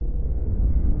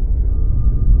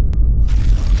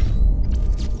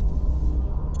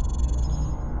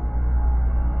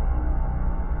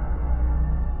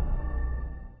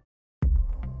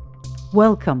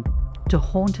Welcome to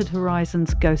Haunted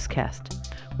Horizons Ghostcast,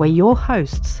 where your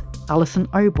hosts, Alison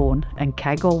Oborn and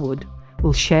Cag Allwood,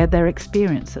 will share their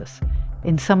experiences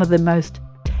in some of the most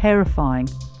terrifying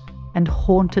and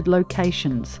haunted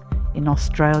locations in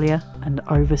Australia and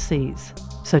overseas.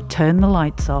 So turn the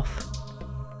lights off,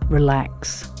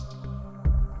 relax,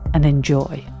 and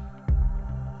enjoy.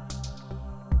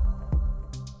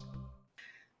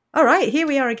 All right, here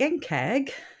we are again,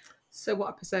 Cag. So what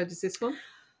episode is this one?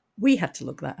 We had to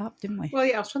look that up, didn't we? Well,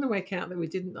 yeah, I was trying to work out that we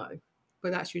didn't know.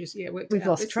 But actually just, worked We've it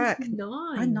out. lost track. This is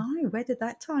 9. I know. Where did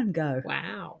that time go?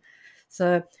 Wow.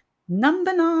 So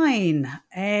number 9.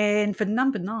 And for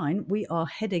number 9, we are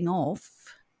heading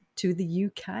off to the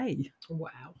UK.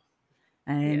 Wow.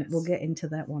 And we'll get into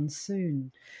that one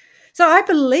soon. So I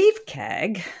believe,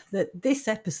 Cag, that this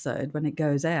episode, when it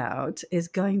goes out, is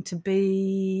going to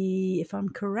be, if I'm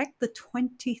correct, the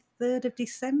 23rd of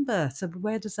December. So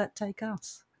where does that take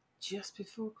us? Just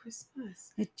before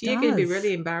Christmas. You're going to be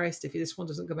really embarrassed if this one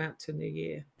doesn't come out to New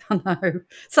Year. I know.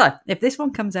 So if this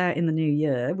one comes out in the new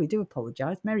year, we do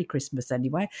apologise. Merry Christmas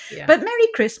anyway. Yeah. But Merry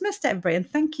Christmas to everybody. And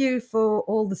thank you for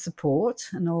all the support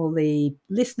and all the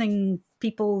listening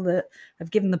people that have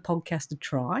given the podcast a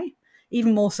try.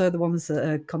 Even more so the ones that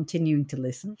are continuing to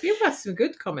listen. You've had some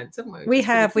good comments, haven't we? We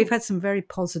have. Cool. We've had some very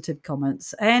positive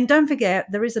comments. And don't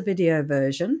forget, there is a video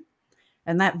version.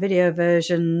 And that video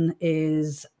version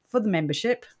is for the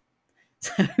membership.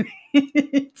 So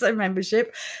it's a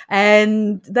membership.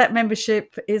 And that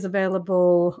membership is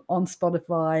available on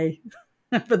Spotify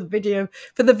for the video.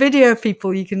 For the video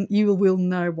people, you will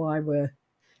know why we're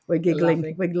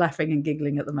giggling. We're laughing and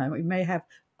giggling at the moment. We may have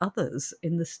others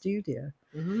in the studio.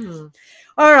 Mm.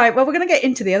 All right, well, we're going to get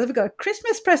into the other. We've got a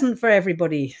Christmas present for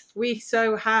everybody. We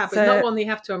so have, but not one you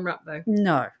have to unwrap, though.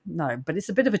 No, but it's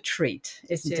a bit of a treat,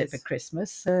 isn't it, for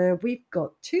Christmas? We've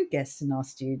got 2 guests in our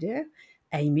studio,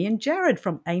 Amy and Jarrad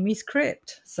from Amy's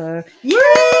Crypt. So, yay!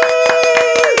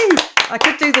 I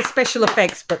could do the special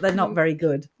effects, but they're not very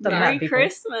good. Merry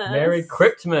Christmas. Merry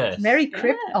Cryptmas. Merry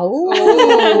Crypt. Yeah.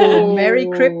 Oh, Merry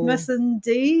Cryptmas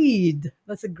indeed.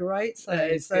 That's a great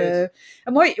say. So,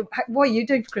 and what are you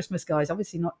doing for Christmas, guys?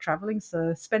 Obviously not travelling,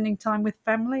 so spending time with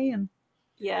family and...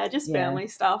 Yeah, just family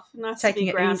stuff. Nice taking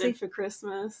to be grounded for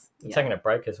Christmas. We're taking a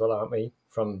break as well, aren't we,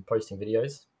 from posting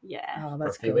videos? Yeah. Oh,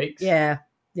 that's for a few weeks. Yeah.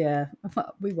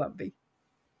 We won't be.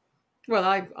 Well,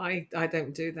 I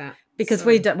don't do that because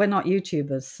we're not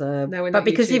YouTubers. No, we're but not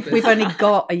because YouTubers. we've only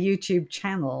got a YouTube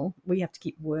channel, we have to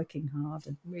keep working hard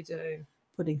and we do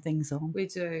putting things on. We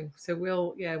do. So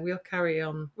we'll carry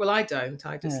on. Well, I don't.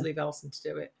 I just leave Alison to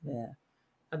do it. Yeah,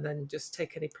 and then just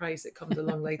take any praise that comes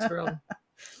along later on.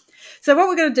 So what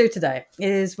we're going to do today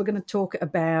is we're going to talk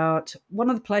about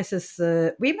one of the places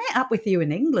we met up with you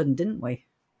in England, didn't we?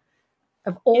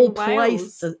 Of all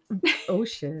places. Oh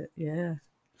shit! Yeah.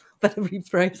 Better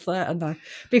rephrase that, I know.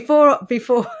 Before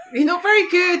you're not very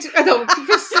good. I don't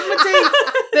for somebody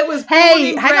that was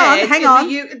hang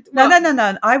on.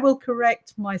 No. I will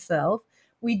correct myself.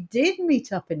 We did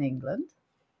meet up in England.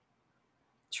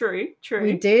 True.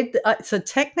 We did. So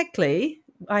technically,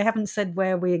 I haven't said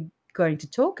where we're going to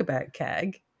talk about,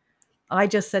 Cag. I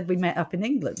just said we met up in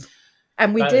England.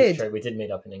 And we did. True. We did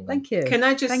meet up in England. Thank you. Can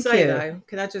I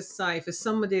just say, for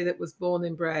somebody that was born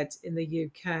and bred in the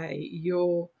UK,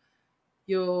 your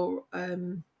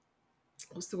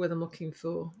what's the word I'm looking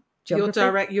for?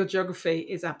 Geography? Your geography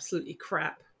is absolutely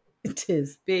crap. It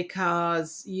is.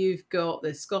 Because you've got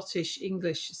the Scottish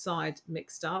English side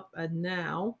mixed up, and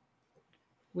now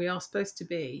we are supposed to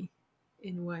be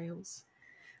in Wales.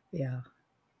 Yeah.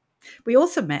 We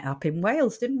also met up in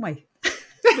Wales, didn't we?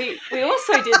 We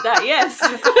also did that, yes.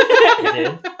 We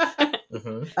did.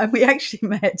 Mm-hmm. And we actually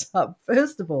met up,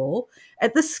 first of all,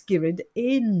 at the Skirrid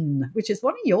Inn, which is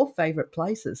one of your favourite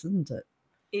places, isn't it?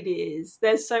 It is.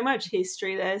 There's so much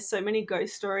history there, so many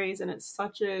ghost stories, and it's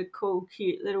such a cool,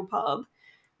 cute little pub.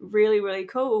 Really, really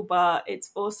cool. But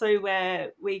it's also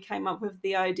where we came up with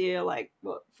the idea,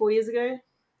 4 years ago?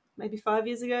 Maybe 5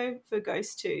 years ago for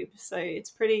Ghost Tube. So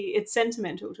it's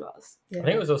sentimental to us. Yeah. I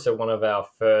think it was also one of our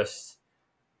first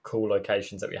cool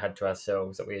locations that we had to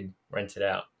ourselves that we had rented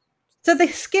out. So the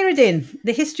Skirrid Inn,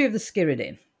 the history of the Skirrid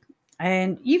Inn.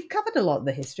 And you've covered a lot of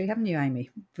the history, haven't you, Amy,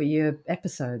 for your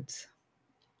episodes?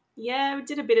 Yeah, we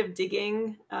did a bit of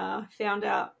digging, found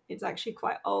out it's actually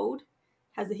quite old,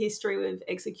 has a history with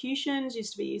executions,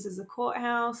 used to be used as a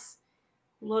courthouse,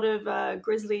 a lot of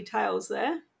grisly tales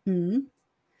there. Mm-hmm.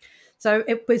 So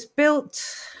it was built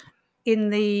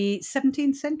in the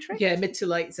 17th century? Yeah, mid to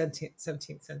late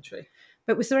 17th century.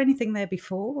 But was there anything there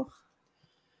before?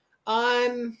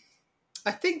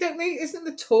 I think isn't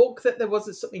the talk that there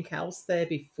wasn't something else there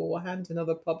beforehand,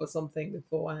 another pub or something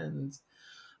beforehand.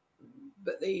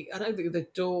 But I don't think the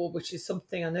door, which is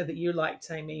something I know that you liked,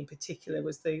 Amy, in particular,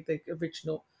 was the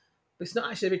original. But it's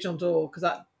not actually the original door because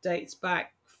that dates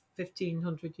back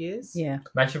 1,500 years. Yeah.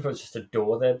 Imagine if it was just a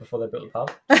door there before they built the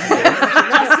pub.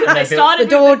 They started The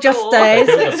door with the just door. stays.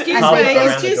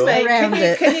 Excuse me. Around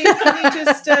it. Can you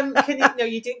just no,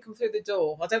 you didn't come through the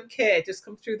door. I don't care. Just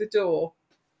come through the door.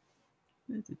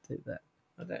 I did do that.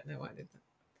 I don't know why I did that.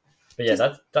 But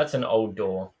yeah, that's an old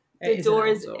door. The It door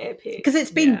an is old door. epic. Because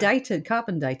it's been Yeah. dated,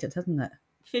 carbon dated, hasn't it?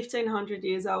 1,500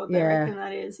 years old, they Yeah. reckon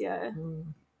that is, yeah.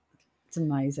 Mm. It's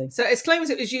amazing. So it's claims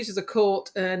it was used as a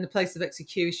court and a place of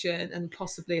execution, and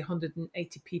possibly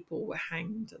 180 people were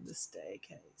hanged on the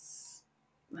staircase.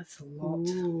 That's a lot.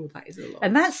 Ooh, that is a lot.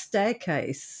 And that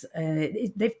staircase,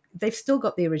 they've still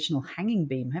got the original hanging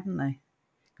beam, haven't they?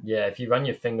 Yeah, if you run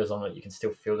your fingers on it, you can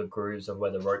still feel the grooves of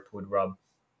where the rope would rub.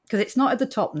 Because it's not at the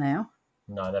top now.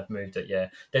 No, they've moved it, yeah.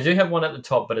 They do have one at the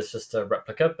top, but it's just a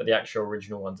replica, but the actual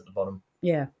original one's at the bottom.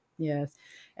 Yeah, yeah.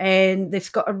 And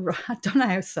they've got I don't know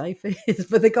how safe it is,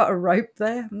 but they've got a rope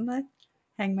there, haven't they?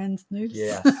 Hangman's noose.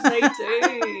 Yeah. They do.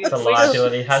 It's a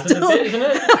liability hazard a bit, isn't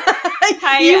it?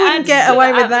 Hey, You it wouldn't adds get to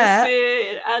away the with that.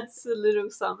 atmosphere. It adds a little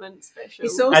something special.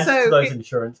 It's Adds to also those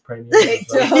insurance premiums. it,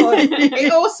 as well.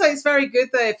 it also is very good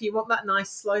though if you want that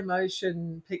nice slow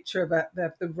motion picture about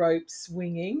the rope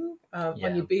swinging on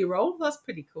Yeah. your B-roll. That's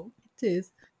pretty cool. It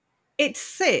is. It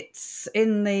sits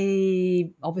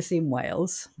obviously in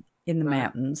Wales, in the Right.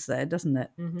 mountains there, doesn't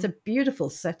it? Mhm. It's a beautiful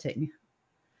setting.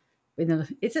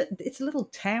 It's a little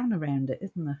town around it,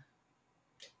 isn't there?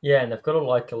 Yeah, and they've got a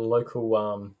local,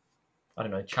 I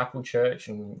don't know, chapel, church,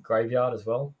 and graveyard as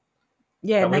well.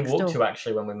 Yeah, that we next walked door. to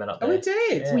actually when we met up there. Oh, we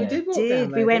did. Yeah. We did walk down there.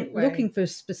 We went didn't we? looking for a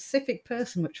specific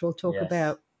person, which we'll talk Yes.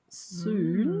 about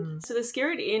soon. Mm. So the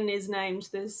Skirrid Inn is named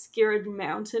the Skirrid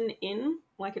Mountain Inn,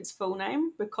 like its full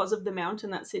name, because of the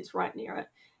mountain that sits right near it.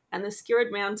 And the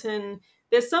Skirrid Mountain,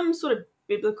 there's some sort of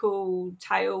biblical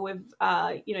tale with,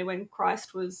 when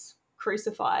Christ was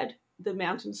crucified, the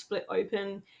mountain split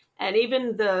open. And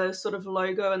even the sort of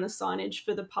logo and the signage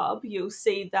for the pub, you'll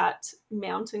see that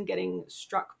mountain getting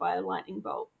struck by a lightning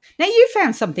bolt. Now, you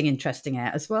found something interesting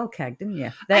out as well, Kag, didn't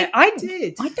you? I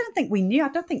did. I don't think we knew. I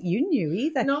don't think you knew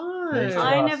either. No. News to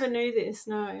I us. never knew this,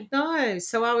 no. No,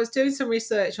 so I was doing some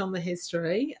research on the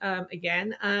history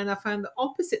again, and I found that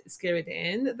opposite the Skirrid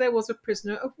Inn, there was a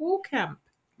prisoner of war camp.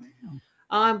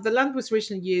 Wow. The land was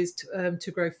originally used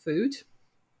to grow food,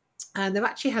 and they've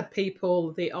actually had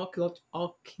people, the archaeologists,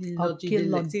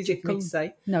 it's easy for me to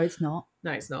say. No, it's not.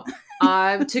 No, it's not.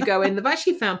 To go in. They've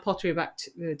actually found pottery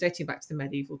dating back to the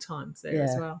medieval times there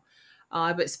as Yeah. well.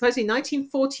 But supposedly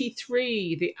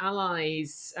 1943, the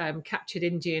Allies captured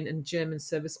Indian and German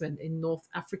servicemen in North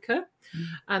Africa,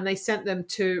 and they sent them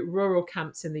to rural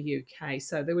camps in the UK.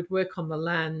 So they would work on the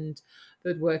land,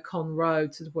 they'd work on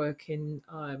roads, they'd work in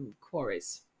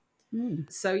quarries.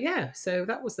 Mm. So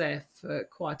that was there for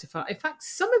quite a while. In fact,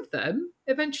 some of them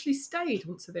eventually stayed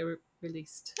once they were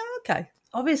released. Okay.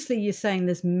 Obviously, you're saying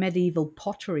there's medieval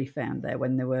pottery found there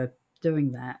when they were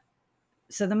doing that.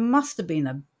 So there must have been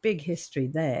a big history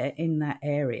there in that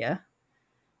area,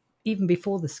 even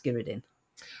before the Skirrid Inn.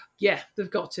 Yeah, they've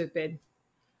got to have been.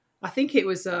 I think it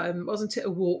was, wasn't it a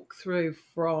walk through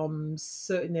from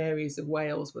certain areas of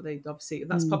Wales where they obviously,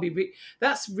 that's probably,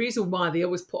 that's the reason why they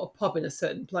always put a pub in a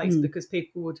certain place, because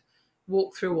people would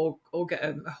walk through or get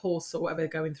a horse or whatever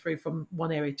going through from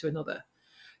one area to another.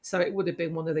 So it would have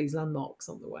been one of these landmarks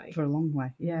on the way. For a long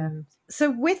way, yeah. Mm. So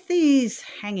with these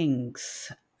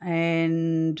hangings,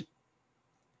 and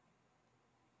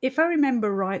if I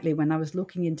remember rightly, when I was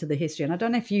looking into the history, and I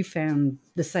don't know if you found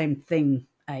the same thing,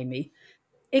 Amy,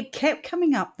 it kept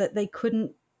coming up that they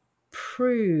couldn't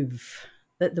prove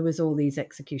that there was all these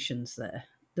executions there.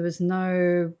 There was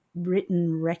no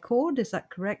written record. Is that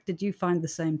correct? Did you find the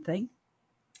same thing?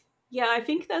 Yeah, I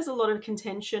think there's a lot of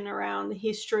contention around the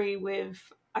history with,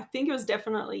 I think it was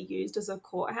definitely used as a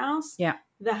courthouse. Yeah.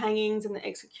 The hangings and the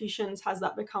executions, has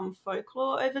that become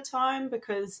folklore over time?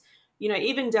 Because,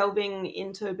 even delving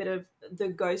into a bit of the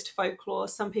ghost folklore,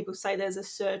 some people say there's a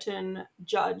certain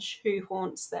judge who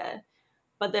haunts there.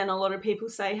 But then a lot of people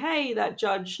say, hey, that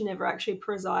judge never actually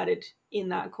presided in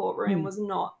that courtroom, was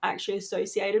not actually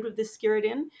associated with the Skirrid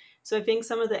Inn. So I think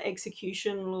some of the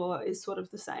execution law is sort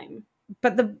of the same.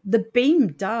 But the beam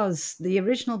does, the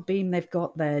original beam they've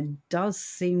got there does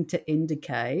seem to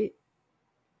indicate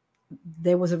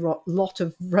there was a lot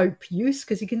of rope use,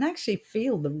 because you can actually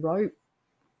feel the rope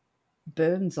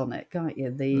burns on it, can't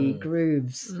you? The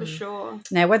grooves. For sure.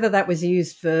 Now, whether that was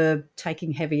used for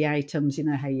taking heavy items, you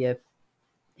know how you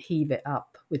heave it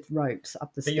up with ropes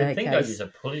up the But you'd think they'd staircase. use a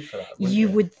pulley for that, wouldn't You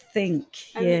would think,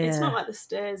 And yeah. it's not like the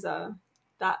stairs are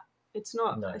that. It's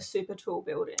not No. a super tall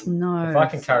building. No. If I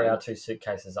can carry our 2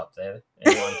 suitcases up there,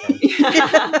 anyone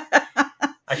can.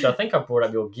 Actually, I think I brought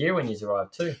up your gear when you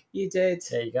arrived too. You did.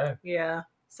 There you go. Yeah.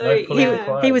 So No pulley yeah,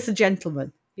 required. He was a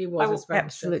gentleman, He was a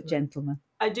absolute gentleman.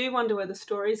 I do wonder where the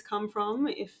stories come from,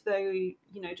 if they,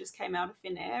 just came out of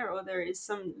thin air, or there is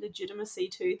some legitimacy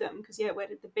to them. Because, where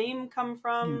did the beam come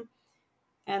from?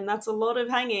 And that's a lot of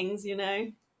hangings,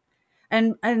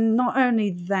 And not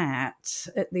only that,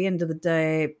 at the end of the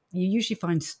day, you usually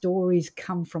find stories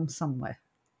come from somewhere.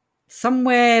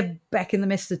 Somewhere back in the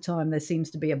mist of time, there seems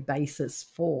to be a basis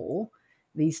for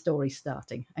these stories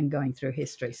starting and going through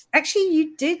histories. Actually,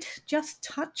 you did just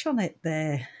touch on it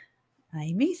there,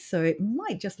 Amy, so it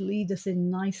might just lead us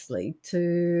in nicely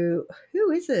to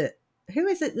who is it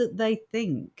that they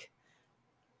think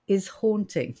is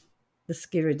haunting the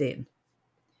Skirrid Inn?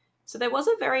 So there was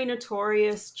a very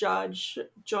notorious judge,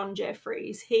 John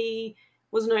Jeffreys. He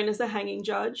was known as the hanging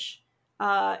judge,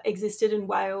 existed in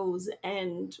Wales,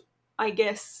 and I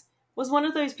guess was one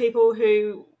of those people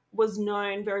who was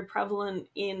known, very prevalent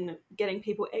in getting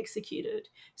people executed.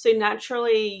 So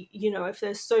naturally, if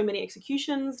there's so many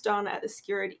executions done at the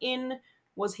Skirrid Inn,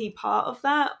 was he part of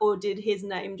that, or did his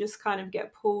name just kind of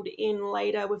get pulled in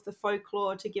later with the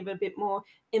folklore to give a bit more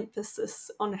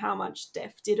emphasis on how much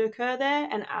death did occur there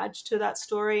and add to that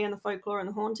story and the folklore and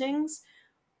the hauntings?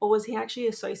 Or was he actually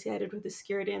associated with the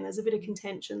Skirrid Inn? There's a bit of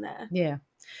contention there. Yeah.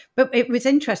 But it was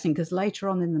interesting because later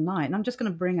on in the night, and I'm just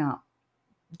going to bring up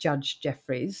Judge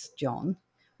Jeffreys, John,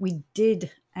 we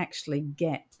did actually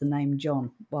get the name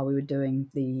John while we were doing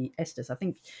the Estes. I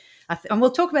think, and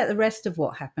we'll talk about the rest of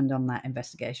what happened on that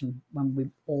investigation when we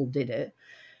all did it.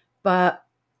 But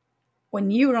when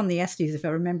you were on the Estes, if I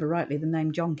remember rightly, the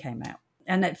name John came out.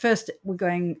 And at first we're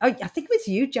going, I think it was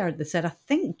you, Jarrad, that said, I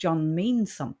think John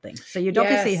means something. So you'd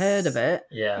obviously heard of it.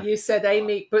 Yeah. You said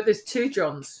Amy, but there's 2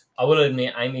 Johns. I will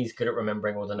admit, Amy's good at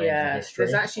remembering all the names in history.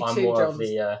 There's actually I'm 2 more Johns. of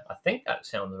the, I think that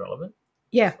sounds relevant.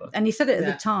 Yeah, So, and he said it at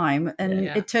the time, and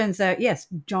Yeah. it turns out, yes,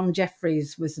 John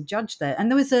Jeffreys was the judge there. And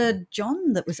there was a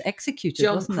John that was executed,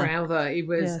 John wasn't there? Crowther, he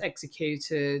was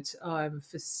executed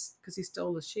because he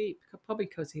stole a sheep, probably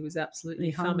because he was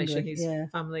absolutely famished and his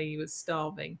family was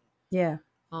starving. Yeah.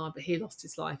 But he lost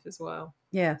his life as well.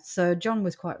 Yeah, so John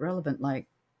was quite relevant. Like,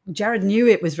 Jarrad knew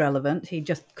it was relevant. He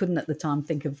just couldn't at the time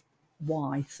think of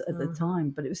why at the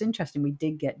time. But it was interesting. We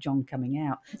did get John coming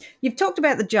out. You've talked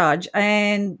about the judge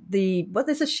and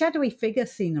there's a shadowy figure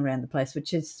seen around the place,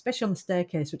 which is, especially on the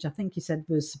staircase, which I think you said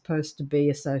was supposed to be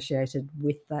associated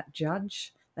with that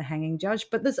judge, the hanging judge.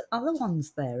 But there's other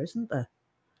ones there, isn't there?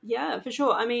 Yeah, for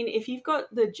sure. I mean, if you've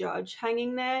got the judge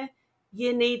hanging there,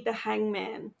 you need the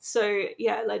hangman. So,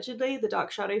 allegedly, the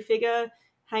dark shadow figure,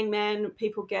 hangman,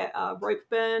 people get rope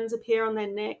burns appear on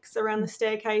their necks around the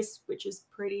staircase, which is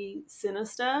pretty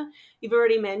sinister. You've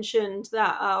already mentioned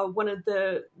that one of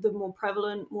the more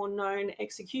prevalent, more known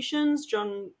executions,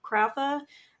 John Crowther,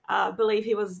 I believe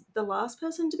he was the last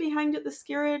person to be hanged at the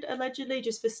Skirrid, allegedly,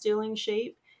 just for stealing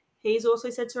sheep. He's also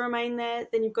said to remain there.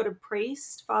 Then you've got a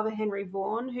priest, Father Henry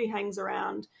Vaughan, who hangs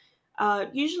around.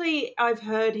 Usually I've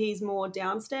heard he's more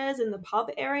downstairs in the pub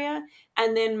area.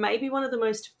 And then maybe one of the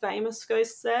most famous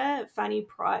ghosts there, Fanny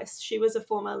Price. She was a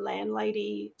former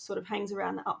landlady, sort of hangs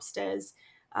around the upstairs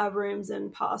rooms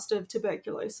and passed of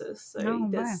tuberculosis. So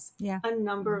there's a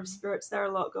number of spirits there,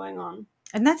 a lot going on.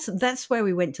 And that's where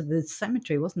we went to the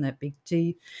cemetery, wasn't it?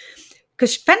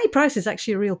 Because Fanny Price is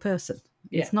actually a real person.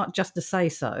 Yeah. It's not just to say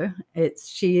so.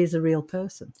 She is a real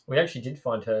person. We actually did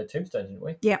find her tombstone, didn't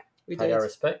we? Yeah. We Pay did. our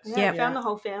respects. Yeah, found the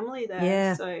whole family there.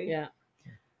 Yeah. So yeah.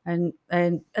 And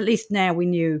at least now we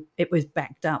knew it was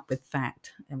backed up with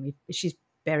fact. And she's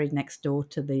buried next door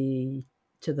to the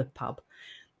pub.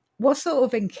 What sort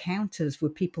of encounters were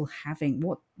people having?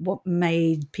 What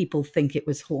made people think it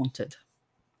was haunted?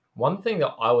 One thing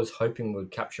that I was hoping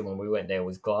would capture when we went there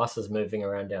was glasses moving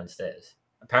around downstairs.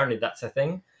 Apparently that's a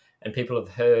thing, and people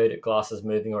have heard glasses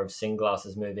moving or have seen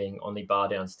glasses moving on the bar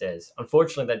downstairs.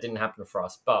 Unfortunately, that didn't happen for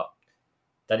us, but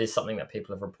that is something that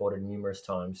people have reported numerous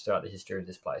times throughout the history of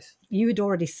this place. You had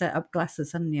already set up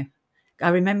glasses, hadn't you? I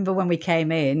remember when we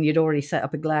came in, you'd already set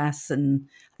up a glass, and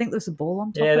I think there was a ball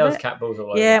on top of it. Yeah, there was cat balls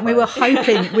all over. Yeah, and we were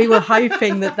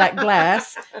hoping that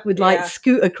glass would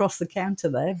scoot across the counter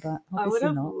there, but obviously I would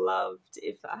have not. loved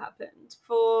if that happened.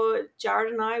 For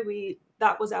Jarrad and I,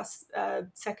 that was our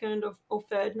second or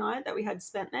third night that we had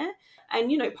spent there.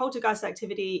 And, poltergeist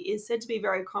activity is said to be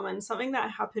very common. Something that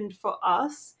happened for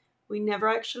us, we never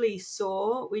actually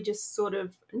saw. We just sort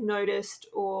of noticed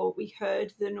or we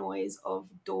heard the noise of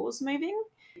doors moving.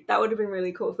 That would have been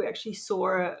really cool if we actually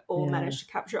saw it or Yeah. managed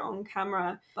to capture it on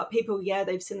camera. But people, yeah,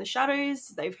 they've seen the shadows,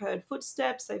 they've heard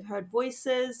footsteps, they've heard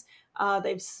voices,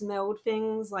 they've smelled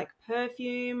things like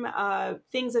perfume.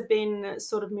 Things have been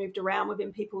sort of moved around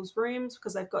within people's rooms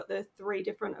because they've got the 3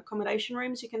 different accommodation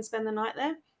rooms you can spend the night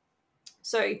there.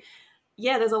 So,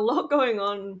 yeah, there's a lot going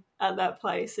on at that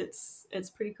place. It's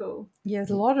pretty cool. Yeah, there's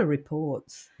a lot of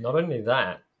reports. Not only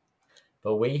that,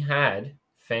 but we had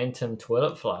phantom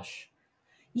toilet flush.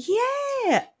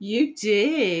 Yeah. You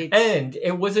did. And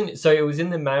it wasn't, so it was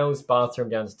in the male's bathroom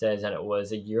downstairs and it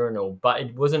was a urinal, but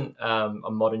it wasn't a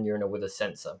modern urinal with a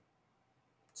sensor.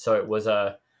 So it was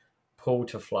a pull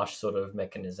to flush sort of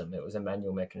mechanism. It was a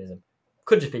manual mechanism.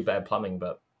 Could just be bad plumbing,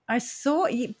 but I saw,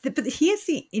 but here's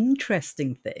the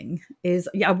interesting thing is,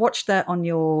 yeah, I watched that on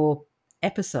your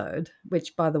episode,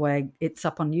 which, by the way, it's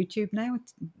up on YouTube now.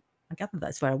 I gather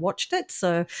that's where I watched it,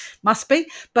 so must be.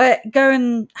 But go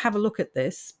and have a look at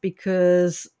this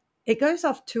because it goes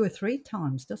off 2 or 3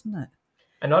 times, doesn't it?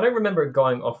 and I don't remember it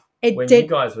going off It when did. you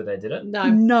guys were there, did it? No.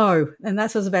 No, and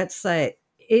that's what I was about to say.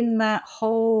 In that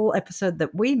whole episode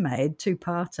that we made,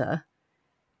 2-parter,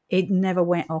 it never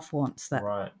went off once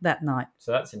that night.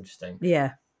 So that's interesting.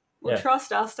 Yeah. Well, Yeah.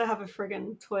 trust us to have a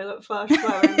friggin' toilet flush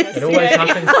while we're It always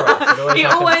happens for us. It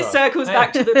always circles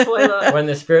back to the toilet. When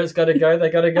the spirits got to go,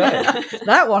 they got to go.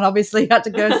 That one obviously had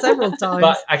to go several times.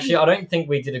 But actually, I don't think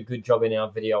we did a good job in our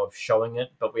video of showing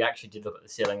it, but we actually did look at the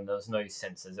ceiling and there was no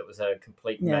sensors. It was a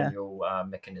complete manual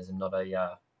mechanism, not an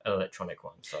electronic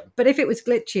one. So But if it was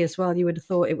glitchy as well, you would have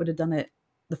thought it would have done it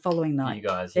the following night. you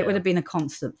guys, It would have been a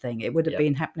constant thing. It would have Yeah.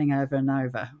 been happening over and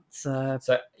over. So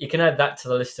So you can add that to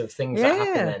the list of things that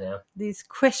happen there now. these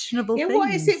questionable Yeah, things.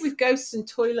 what is it with ghosts and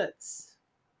toilets?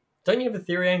 Don't you have a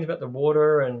theory, Ames, about the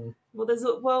water and...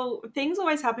 Well, things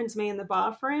always happen to me in the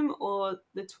bathroom or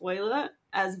the toilet,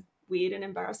 as weird and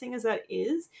embarrassing as that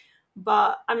is.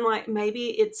 But I'm like,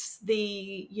 maybe it's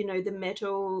the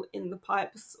metal in the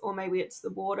pipes, or maybe it's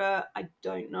the water. I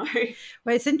don't know.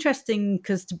 Well, it's interesting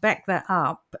because to back that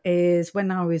up is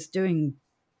when I was doing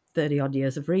 30 odd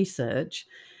years of research,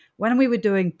 when we were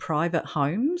doing private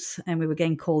homes and we were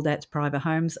getting called out to private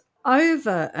homes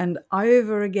over and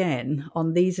over again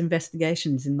on these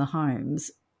investigations in the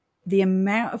homes, the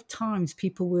amount of times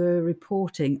people were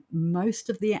reporting most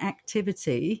of the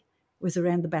activity was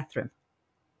around the bathroom.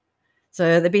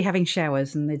 So they'd be having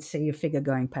showers and they'd see a figure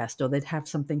going past or they'd have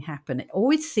something happen. It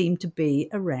always seemed to be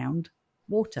around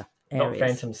water areas. Not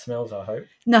phantom smells, I hope.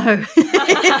 No.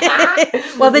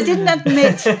 Well, they didn't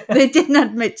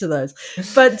admit to those,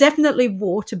 but definitely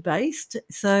water-based.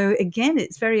 So again,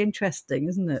 it's very interesting,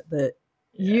 isn't it? That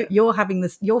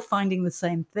you're finding the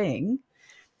same thing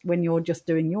when you're just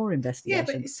doing your Yeah,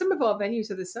 investigation. but some of our venues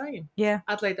are the same. Yeah.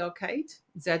 Adelaide Arcade,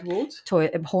 Z Ward.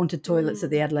 Haunted toilets at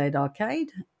the Adelaide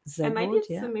Arcade. And maybe Zedward,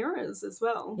 it's the mirrors as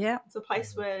well. Yeah. It's a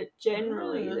place where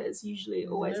generally there's usually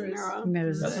always a mirror.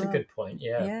 Mirrors as That's a well. good point,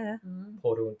 yeah. Yeah.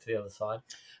 Portal to the other side.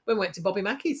 We went to Bobby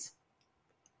Mackey's.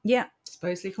 Yeah.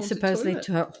 Supposedly haunted Supposedly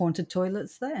toilet. haunted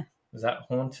toilets there. Was that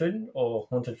haunted or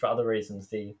haunted for other reasons,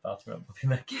 the bathroom at Bobby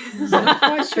Mackey's? I'm not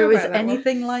quite If it sure was about that one.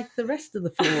 anything like the rest of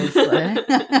the floors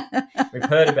there. We've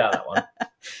heard about that one.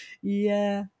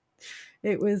 Yeah.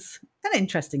 It was an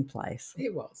interesting place.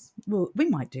 It was. Well, we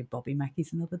might do Bobby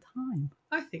Mackey's another time.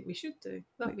 I think we should do.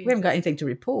 That'd be We haven't got anything to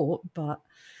report, but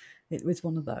it was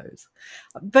one of those.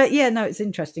 But yeah, no, it's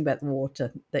interesting about the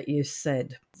water that you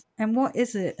said. And what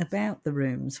is it about the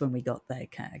rooms when we got there,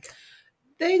 Cag?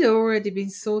 They'd already been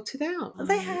sorted out. Oh,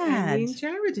 they had. Amy and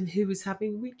Jarrad, and who was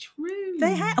having which room.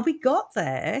 They had. We got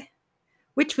there,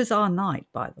 which was our night,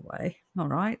 by the way. All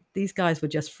right. These guys were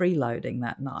just freeloading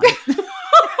that night.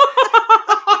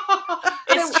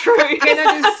 It's true. Can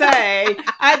I just say,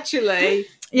 actually,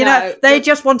 You know, they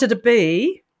just wanted to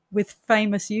be with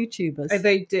famous YouTubers.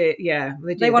 They did, yeah.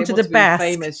 They did. They wanted to be bask.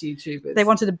 famous YouTubers. They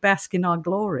wanted to bask in our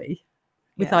glory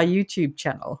with Yeah. our YouTube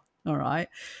channel. All right.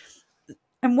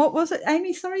 And what was it,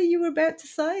 Amy? Sorry, you were about to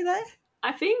say there?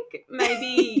 I think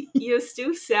maybe you're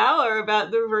still sour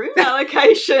about the room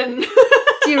allocation.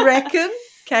 Do you reckon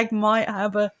Cag might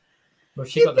have a... Well,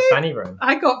 she got the fanny room.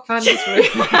 I got Fanny's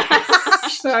room.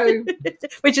 So,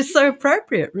 Which is so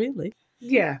appropriate, really.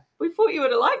 yeah. We thought you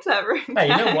would have liked that room. Hey,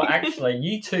 you know Kate. what? Actually,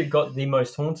 you two got the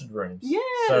most haunted rooms. Yeah.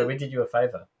 So we did you a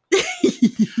favour.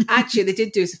 Actually, they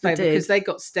did do us a favour They did. because they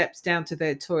got steps down to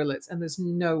their toilets, and there's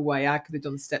no way I could have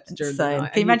done steps during the Same.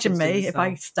 night. Can you imagine could've done me the if I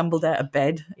same. stumbled out of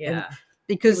bed? Yeah. You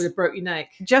Because would have broke your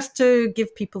neck. just to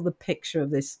give people the picture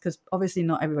of this, because obviously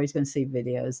not everybody's going to see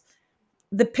videos.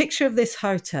 The picture of this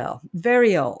hotel,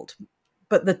 very old,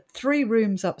 but the 3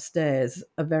 rooms upstairs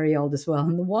are very old as well.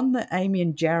 And the one that Amy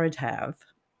and Jarrad have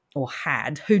or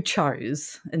had, who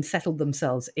chose and settled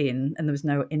themselves in, and there was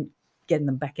no getting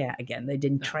them back out again. They'd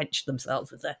entrenched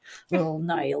themselves with their little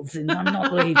nails in. I'm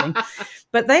not leaving.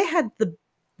 But they had the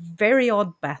very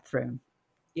odd bathroom.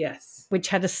 Yes. Which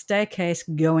had a staircase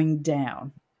going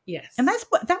down. Yes. And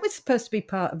that was supposed to be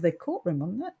part of the courtroom,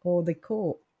 wasn't it? Or the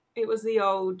court. It was the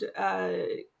old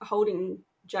holding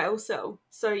jail cell.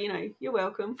 So, you're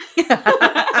welcome. So we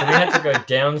had to go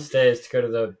downstairs to go to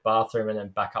the bathroom and then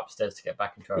back upstairs to get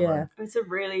back into our room. It's a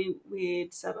really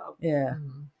weird setup. Yeah.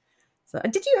 So,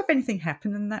 did you have anything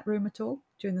happen in that room at all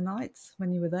during the nights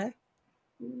when you were there?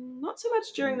 Not so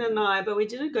much during the night, but we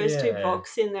did a ghost tube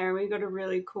box in there and we got a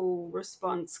really cool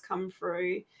response come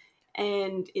through.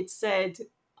 And it said,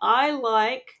 I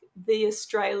like the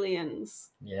Australians.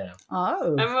 Yeah.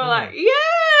 Oh. And we're like,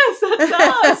 yes, that's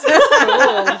us.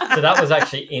 Cool. So that was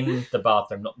actually in the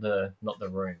bathroom, not the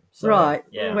room. So, right.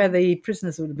 Yeah. Where the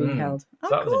prisoners would have been held. Oh,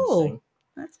 so that was cool. interesting.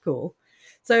 That's cool.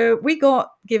 So you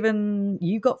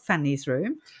got Fanny's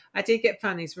room. I did get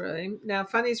Fanny's room. Now,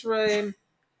 Fanny's room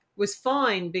was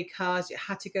fine because you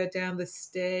had to go down the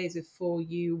stairs before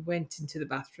you went into the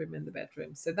bathroom and the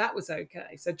bedroom. So that was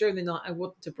okay. So during the night, I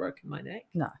wouldn't have broken my neck.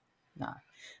 No.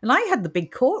 And I had the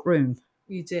big courtroom.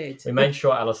 You did. We made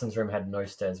sure Alison's room had no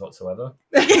stairs whatsoever.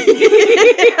 We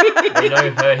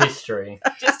know her history.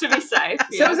 Just to be safe.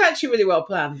 So it was actually really well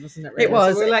planned, wasn't it? Really? It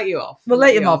was. So we'll let you off. We'll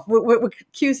let them off. We're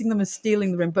accusing them of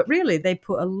stealing the room, but really they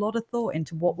put a lot of thought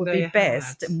into what would be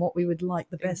best and what we would like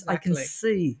the best. Exactly. I can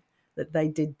see that they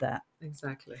did that.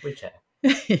 Exactly. We care.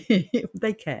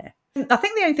 They care. I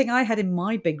think the only thing I had in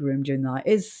my big room during the night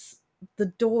is the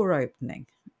door opening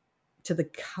to the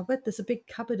cupboard. There's a big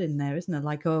cupboard in there, isn't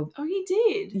there? Oh, you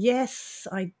did? Yes,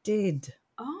 I did.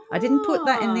 Oh. I didn't put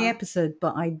that in the episode,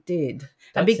 but I did.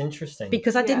 That's interesting.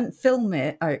 Because I didn't film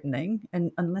it opening,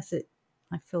 and unless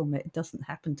I film it, it doesn't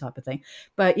happen type of thing.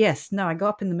 But yes, no, I got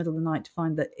up in the middle of the night to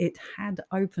find that it had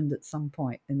opened at some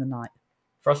point in the night.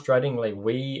 Frustratingly,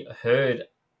 we heard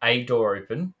a door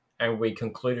open and we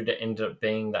concluded it ended up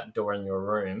being that door in your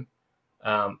room.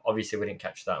 Obviously, we didn't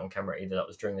catch that on camera either. That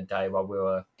was during the day while we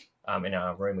were in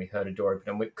our room. We heard a door open,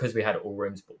 and because we had all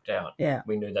rooms booked out,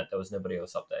 we knew that there was nobody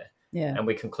else up there. Yeah, and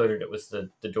we concluded it was the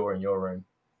door in your room.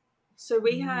 So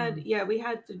we had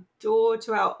the door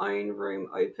to our own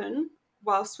room open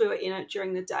whilst we were in it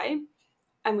during the day,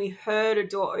 and we heard a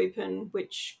door open,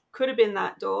 which could have been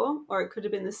that door or it could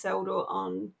have been the cell door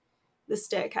on the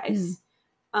staircase.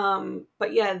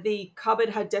 But yeah, the cupboard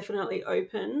had definitely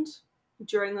opened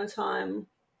during the time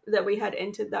that we had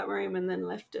entered that room and then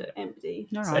left it empty.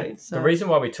 All right. So the reason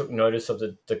why we took notice of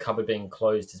the cupboard being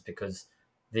closed is because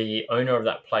the owner of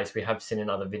that place, we have seen in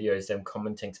other videos them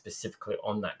commenting specifically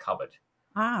on that cupboard.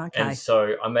 Ah, okay. And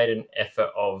so I made an effort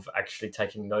of actually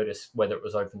taking notice whether it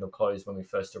was opened or closed when we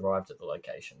first arrived at the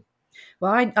location.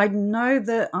 Well, I know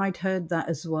that I'd heard that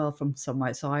as well from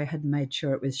somewhere, so I had made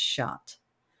sure it was shut.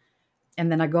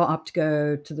 And then I got up to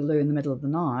go to the loo in the middle of the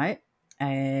night,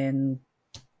 and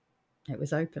it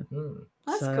was open.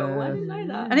 That's cool. I didn't know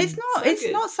that. And it's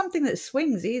So not something that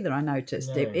swings either. I noticed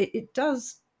No. it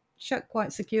does shut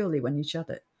quite securely when you shut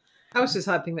it. I was just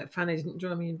hoping that Fanny didn't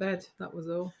join me in bed. That was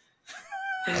all.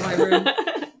 In my room.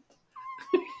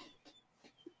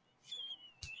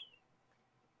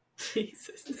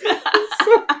 Jesus.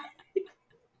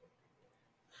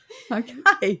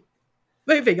 Okay,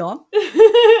 moving on. I'm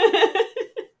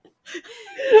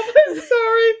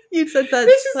sorry. You said that.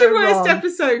 This is so the worst wrong.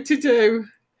 episode to do.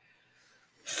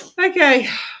 Okay.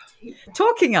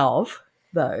 Talking of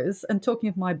those, and talking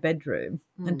of my bedroom,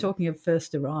 and talking of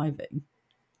first arriving,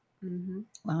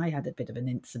 I had a bit of an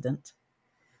incident.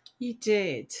 You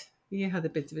did. You had a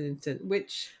bit of an incident,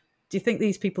 which... Do you think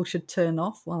these people should turn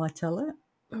off while I tell it?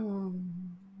 Oh,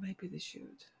 maybe they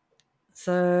should.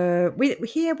 So we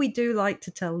do like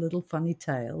to tell little funny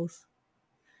tales.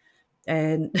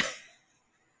 And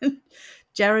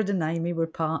Jarrad and Amy were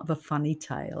part of a funny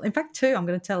tale. In fact, two. I'm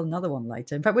going to tell another one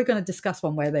later. In fact, we're going to discuss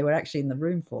one where they were actually in the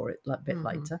room for it a bit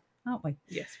later, aren't we?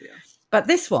 Yes, we are. But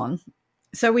this one,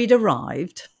 so we'd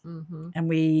arrived and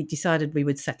we decided we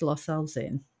would settle ourselves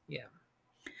in. Yeah.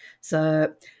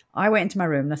 So I went into my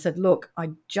room and I said, look, I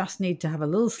just need to have a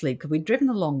little sleep because we'd driven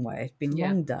a long way. It's been a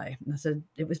long day. And I said,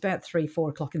 it was about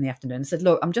 3-4 o'clock in the afternoon. I said,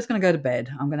 look, I'm just going to go to bed.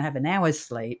 I'm going to have an hour's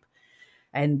sleep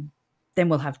and then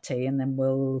we'll have tea and then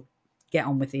we'll get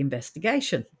on with the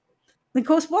investigation. And of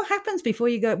course, what happens before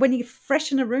you go, when you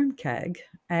freshen a room, Kag,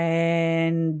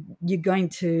 and you're going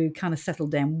to kind of settle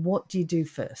down, what do you do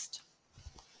first?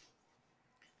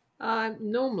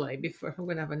 Normally, before if I'm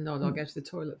going to have a nod, I'll go to the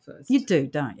toilet first. You do,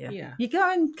 don't you? Yeah. You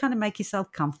go and kind of make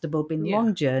yourself comfortable. Been a Yeah.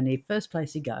 long journey. First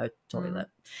place you go, toilet.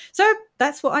 So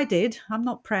that's what I did. I'm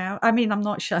not proud. I mean, I'm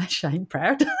not ashamed.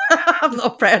 Proud. I'm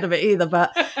not proud of it either,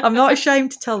 but I'm not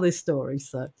ashamed to tell this story.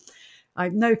 So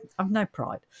I've no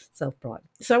pride, self-pride.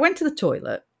 So I went to the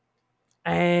toilet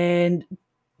and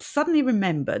suddenly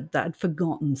remembered that I'd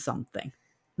forgotten something.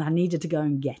 And I needed to go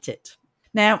and get it.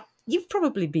 Now, you've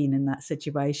probably been in that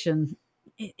situation.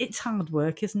 It's hard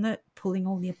work, isn't it? Pulling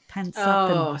all your pants up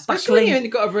and especially when you only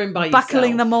got a room by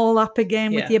buckling yourself. them all up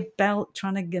again with Yeah. your belt,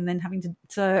 and then having to.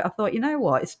 So I thought, you know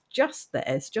what? It's just there.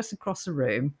 It's just across the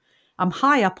room. I'm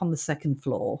high up on the second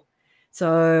floor,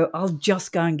 so I'll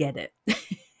just go and get it.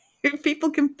 If people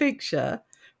can picture,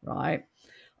 right?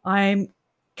 I'm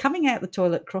coming out the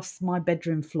toilet across my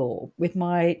bedroom floor with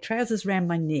my trousers around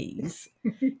my knees,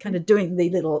 kind of doing the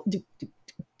little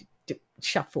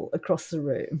shuffle across the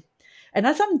room. And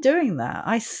as I'm doing that,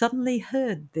 I suddenly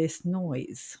heard this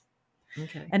noise.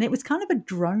 Okay. And it was kind of a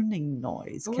droning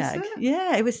noise, Oh, was Cag. it?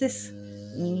 Yeah, it was this...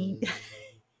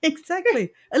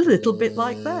 exactly. A little bit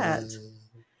like that.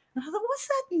 And I thought, what's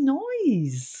that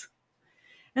noise?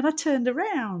 And I turned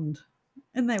around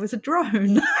and there was a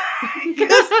drone.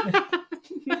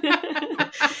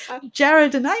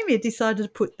 Jarrad and Amy had decided to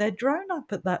put their drone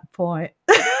up at that point.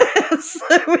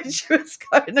 So which was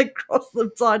going across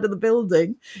the side of the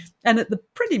building and at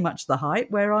pretty much the height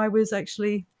where I was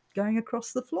actually going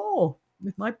across the floor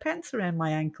with my pants around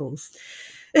my ankles.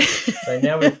 So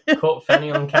now we've caught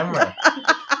Fanny on camera.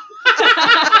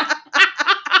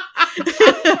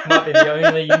 Might be the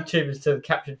only YouTubers to have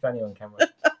captured Fanny on camera.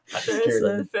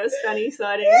 The first Fanny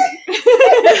sighting for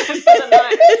the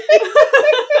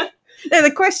night. Now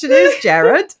the question is,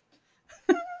 Jarrad,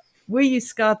 were you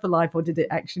scarred for life or did it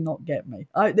actually not get me?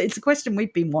 It's a question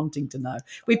we've been wanting to know.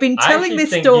 We've been telling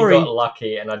this story. You got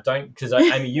lucky, and I don't, because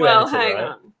Amy, you edited, hang right?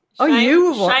 on. Oh, you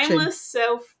were watching. Shameless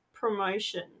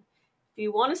self-promotion. If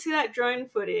you want to see that drone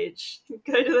footage,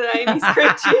 go to the Amy's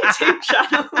Crypt YouTube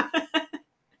channel.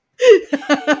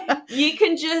 You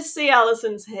can just see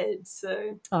Alison's head,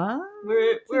 so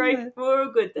we're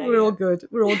all good there. We're all good.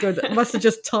 We're all good. Must have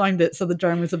just timed it so the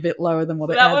drone was a bit lower than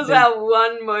what it that had was been. our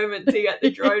one moment to get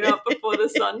the drone up before the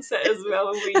sunset as well,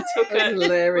 and we took it.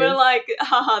 Hilarious. We're like,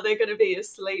 haha, they're going to be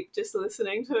asleep just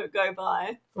listening to it go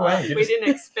by. Wow, We didn't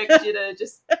expect you to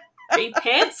just be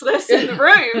pantsless in the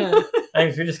room.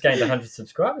 Amy, we just gained 100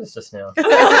 subscribers just now.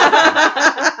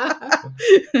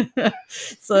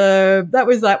 So that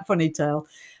was that funny tale.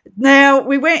 Now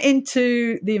we went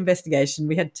into the investigation.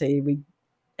 We had tea.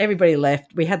 Everybody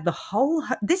left. We had the whole.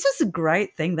 This is a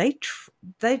great thing. They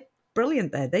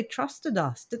brilliant there. They trusted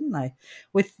us, didn't they?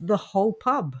 With the whole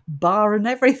pub, bar, and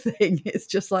everything. It's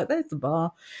just like there's the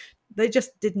bar. They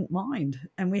just didn't mind,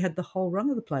 and we had the whole run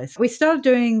of the place. We started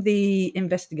doing the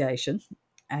investigation,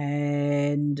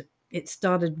 and it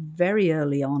started very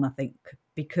early on, I think,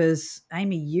 because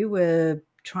Amy, you were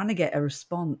trying to get a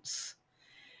response,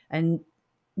 and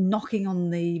knocking on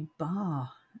the bar,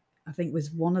 I think, was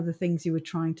one of the things you were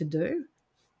trying to do.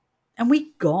 And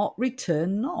we got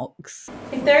return knocks.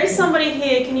 If there is somebody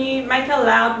here, can you make a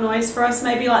loud noise for us,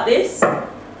 maybe like this?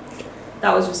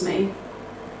 That was just me.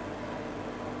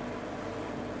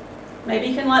 Maybe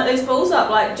you can light those balls up,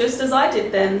 like just as I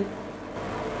did then.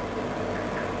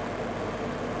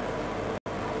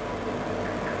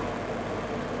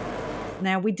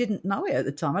 Now, we didn't know it at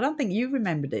the time. I don't think you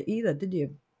remembered it either, did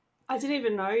you? I didn't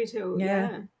even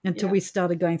know until we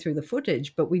started going through the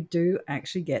footage. But we do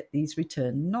actually get these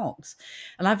return knocks.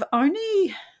 And I've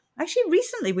only... Actually,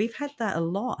 recently we've had that a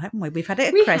lot, haven't we? We've had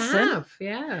it at Crescent. We have,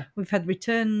 yeah. We've had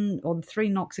return on 3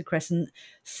 knocks at Crescent.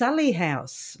 Sally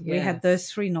House. Yes. We had those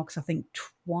 3 knocks, I think,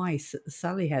 twice at the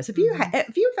Sally House. Have you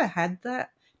ever had that?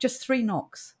 Just 3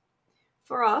 knocks?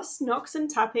 For us, knocks and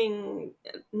tapping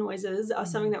noises are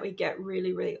something that we get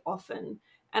really, really often.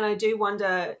 And I do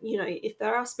wonder, if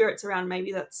there are spirits around,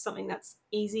 maybe that's something that's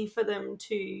easy for them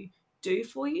to do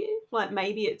for you. Like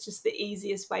maybe it's just the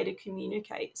easiest way to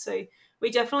communicate. So we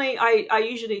definitely, I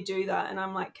usually do that. And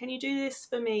I'm like, can you do this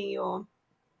for me? Or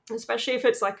especially if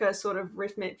it's like a sort of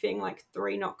rhythmic thing, like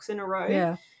 3 knocks in a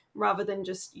row, rather than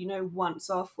just, once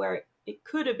off where it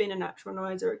could have been a natural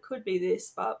noise or it could be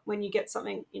this. But when you get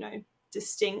something,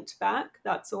 distinct back,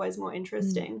 that's always more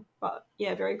interesting. But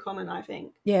yeah, very common, I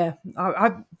think. Yeah,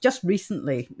 I've just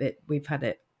recently we've had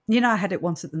it. I had it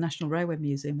once at the National Railway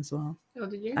Museum as well. Oh,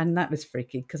 did you? And that was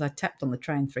freaky because I tapped on the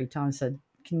train 3 times, said,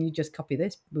 can you just copy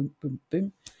this? Boom, boom,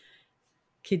 boom.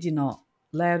 Kid you not,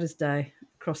 loud as day,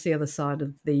 across the other side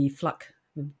of the Fluck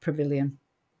pavilion.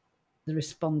 The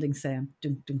responding sound.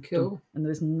 Dun, dun, cool. Dun, and there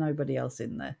was nobody else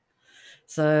in there.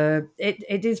 So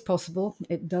it is possible.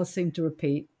 It does seem to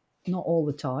repeat, not all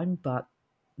the time, but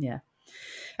yeah.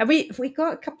 And we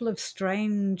got a couple of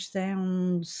strange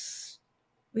sounds.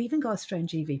 We even got a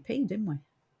strange EVP, didn't we?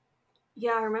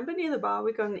 Yeah, I remember near the bar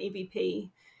we got an EVP,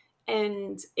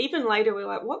 and even later we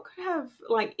were like, what could have,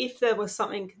 like, if there was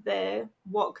something there,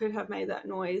 what could have made that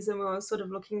noise? And we were sort of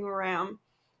looking around,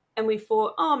 and we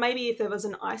thought, oh, maybe if there was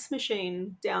an ice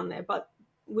machine down there, but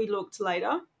we looked later.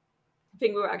 I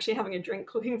think we were actually having a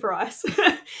drink looking for ice,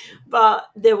 but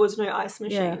there was no ice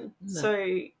machine. No.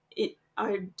 So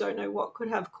I don't know what could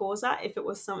have caused that, if it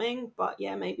was something, but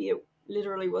yeah, maybe it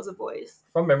literally was a voice.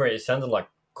 From memory, it sounded like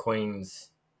coins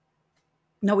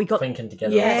No, we got clinking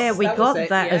together. yeah, Yes, we that got was it,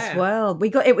 that as yeah. well. We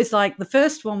got, it was like the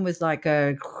first one was like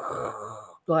a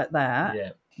like that, Yeah.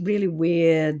 really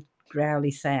weird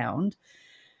growly sound.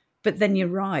 But then you're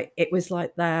right, it was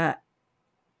like that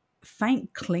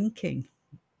faint clinking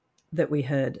that we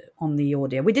heard on the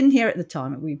audio. We didn't hear it at the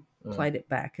time. We played it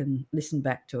back and listened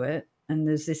back to it, and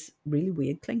there's this really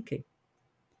weird clinking.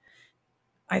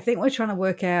 I think we're trying to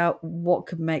work out what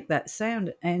could make that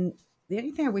sound, and the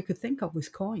only thing we could think of was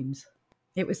coins.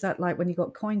 It was that, like when you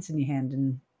got coins in your hand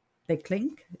and they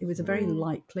clink. It was a very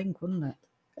light clink, wasn't it?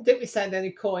 I think we said the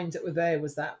only coins that were there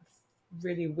was that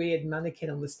really weird mannequin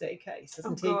on the staircase.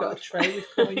 Hasn't he got a tray with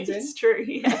coins in? It's true,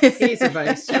 yes. He's a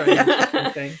very strange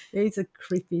thing. It's a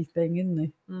creepy thing, isn't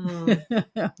he?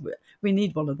 Mm. We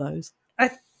need one of those.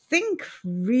 I think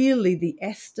really the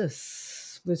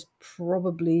Estes was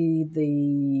probably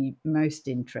the most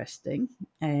interesting.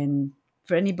 And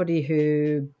for anybody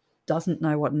who doesn't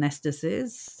know what an Estes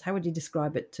is, how would you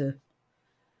describe it to?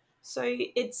 So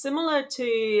it's similar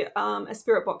to a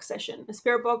spirit box session. A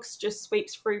spirit box just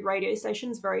sweeps through radio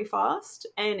stations very fast,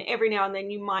 and every now and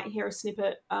then you might hear a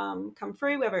snippet come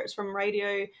through, whether it's from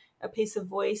radio, a piece of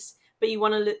voice, but you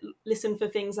want to listen for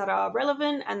things that are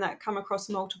relevant and that come across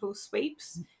multiple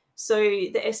sweeps. So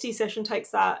the SD session takes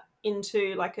that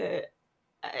into like a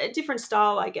different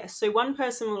style, I guess. So one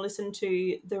person will listen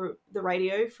to the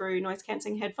radio through noise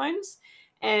cancelling headphones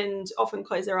and often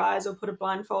close their eyes or put a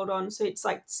blindfold on. So it's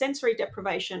like sensory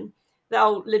deprivation.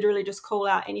 They'll literally just call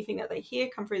out anything that they hear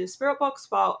come through the spirit box,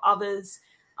 while others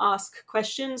ask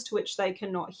questions to which they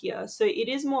cannot hear. So it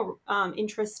is more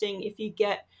interesting if you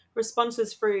get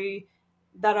responses through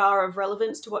that are of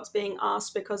relevance to what's being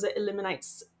asked, because it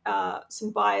eliminates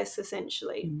some bias,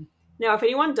 essentially. Now, if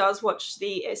anyone does watch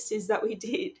the Estes that we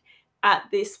did at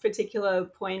this particular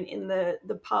point in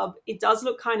the pub, it does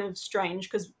look kind of strange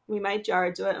because we made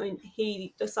Jarrad do it. I mean,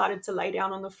 he decided to lay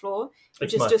down on the floor,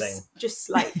 which It's is my thing. just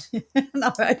slate.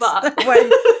 No, it's But that's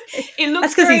it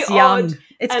looks because very he's young. odd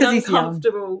It's and because he's young.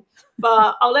 uncomfortable.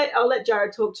 But I'll let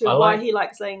Jarrad talk to I why like- he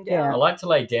likes laying Yeah. down. I like to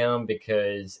lay down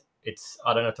because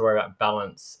I don't have to worry about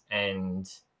balance, and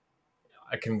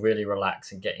I can really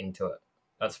relax and get into it.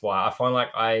 That's why I find like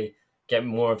I get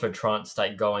more of a trance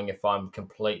state going if I'm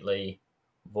completely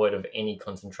void of any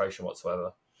concentration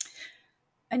whatsoever.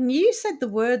 And you said the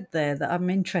word there that I'm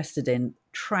interested in,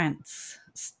 trance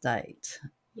state.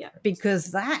 Yeah.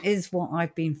 Because that is what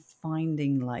I've been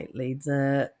finding lately.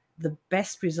 The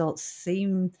best results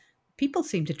people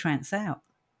seem to trance out.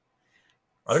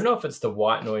 I don't know if it's the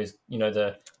white noise,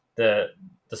 the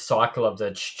cycle of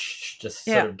the just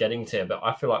sort of getting to, but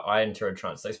I feel like I enter a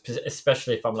trance state,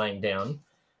 especially if I'm laying down.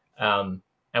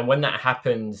 And when that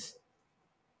happens,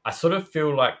 I sort of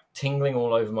feel like tingling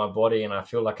all over my body, and I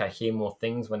feel like I hear more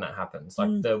things when that happens.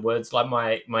 Like the words, like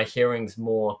my hearing's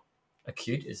more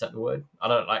acute. Is that the word? I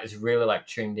don't like. It's really like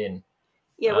tuned in.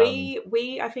 Yeah,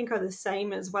 we I think are the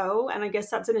same as well, and I guess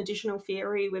that's an additional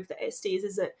theory with the SDs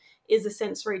is that is the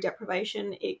sensory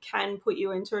deprivation. It can put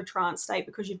you into a trance state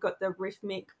because you've got the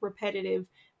rhythmic, repetitive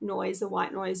noise, the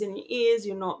white noise in your ears.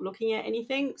 You're not looking at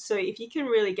anything. So if you can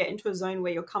really get into a zone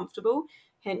where you're comfortable,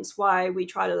 hence why we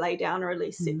try to lay down or at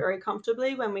least sit very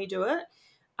comfortably when we do it,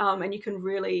 and you can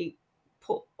really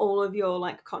put all of your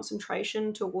like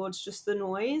concentration towards just the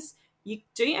noise, you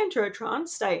do enter a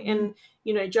trance state. And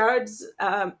Jarrad's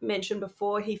mentioned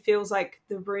before, he feels like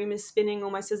the room is spinning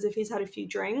almost as if he's had a few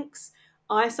drinks.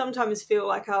 I sometimes feel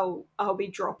like I'll be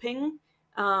dropping,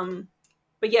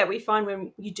 but yeah, we find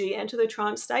when you do enter the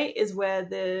trance state is where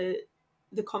the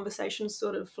conversation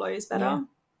sort of flows better.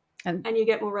 And you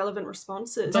get more relevant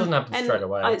responses. It doesn't happen straight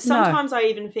away. Sometimes I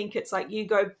even think it's like you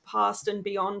go past and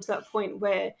beyond that point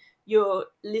where you're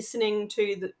listening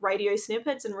to the radio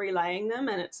snippets and relaying them,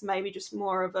 and it's maybe just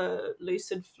more of a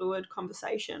lucid, fluid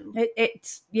conversation.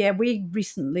 We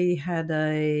recently had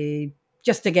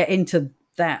just to get into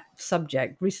that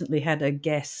subject, recently had a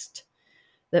guest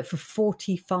that for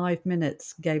 45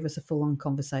 minutes gave us a full-on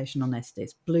conversation on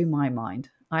Estes. Blew my mind.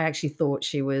 I actually thought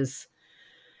she was.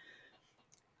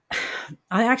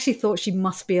 I actually thought she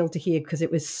must be able to hear because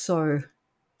it was so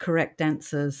correct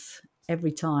answers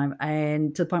every time,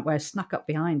 and to the point where I snuck up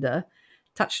behind her,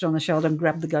 touched her on the shoulder, and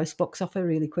grabbed the ghost box off her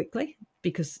really quickly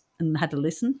and had to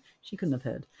listen. She couldn't have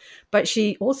heard, but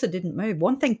she also didn't move.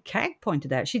 One thing Cag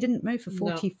pointed out: she didn't move for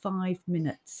 45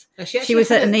 minutes. No, She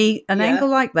was at an yeah. angle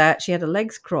like that. She had her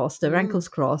legs crossed, her ankles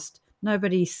crossed.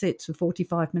 Nobody sits for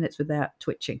 45 minutes without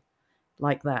twitching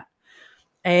like that.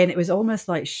 And it was almost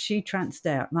like she tranced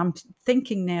out. And I'm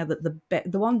thinking now that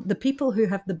the people who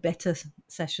have the better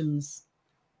sessions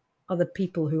are the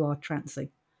people who are trancing,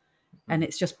 and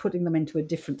it's just putting them into a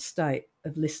different state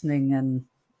of listening, and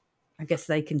I guess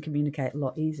they can communicate a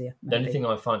lot easier. Maybe. The only thing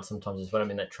I find sometimes is when I'm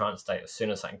in that trance state, as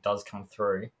soon as something does come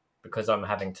through, because I'm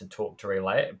having to talk to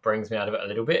relay it brings me out of it a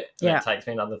little bit. And it takes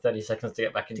me another 30 seconds to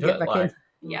get back into it.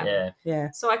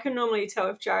 Yeah. So I can normally tell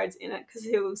if Jarrad's in it because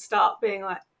he'll start being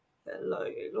like, hello,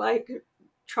 like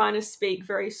trying to speak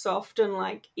very soft and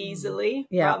like easily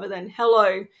rather than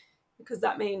hello, because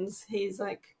that means he's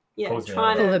like trying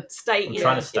to stay in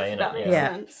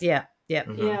it. Yeah.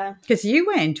 Because you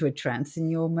went into a trance in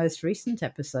your most recent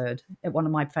episode at one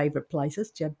of my favourite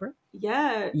places, Jedburgh.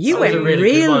 Yeah, you went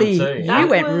really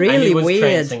Amy was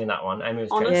weird. Trancing in that one. Amy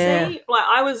was honestly, like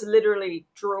I was literally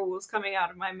drools coming out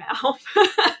of my mouth,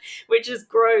 which is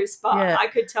gross, but I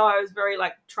could tell I was very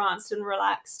like tranced and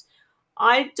relaxed.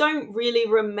 I don't really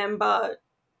remember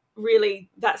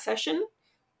that session.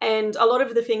 And a lot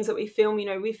of the things that we film,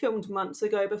 we filmed months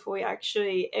ago before we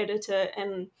actually edit it.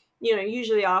 And,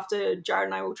 usually after Jarrad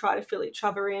and I will try to fill each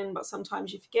other in, but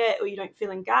sometimes you forget or you don't fill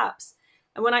in gaps.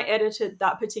 And when I edited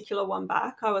that particular one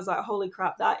back, I was like, holy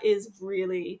crap, that is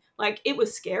really, like, it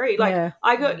was scary. Like,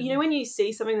 I got, when you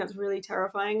see something that's really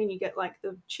terrifying and you get, like,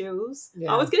 the chills.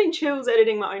 I was getting chills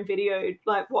editing my own video,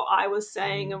 like, what I was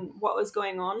saying and what was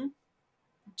going on.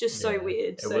 Just so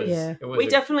weird. We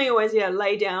definitely always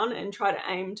lay down and try to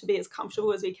aim to be as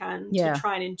comfortable as we can to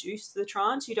try and induce the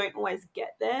trance. You don't always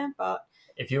get there, but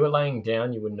if you were laying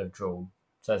down, you wouldn't have drooled.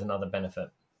 So there's another benefit.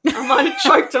 I might have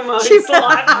choked on my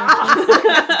slide.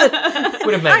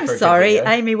 I'm sorry,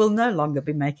 Amy will no longer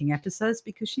be making episodes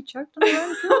because she choked on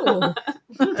her own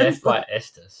drool. Death by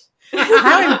Estes.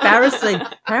 How embarrassing!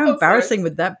 How embarrassing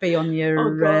would that be on your?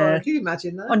 Oh God, can you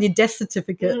imagine that on your death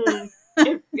certificate?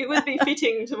 It would be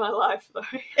fitting to my life, though.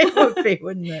 It would be,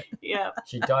 wouldn't it? Yeah.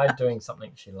 She died doing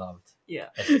something she loved. Yeah.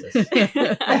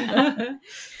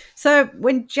 So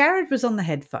when Jarrad was on the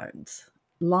headphones,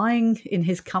 lying in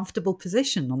his comfortable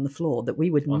position on the floor that we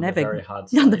would never...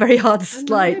 On the very hard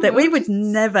slide that we would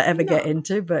never, ever get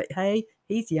into. But, hey,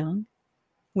 he's young.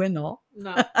 We're not.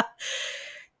 No.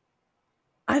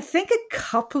 I think a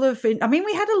couple of... we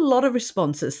had a lot of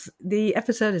responses. The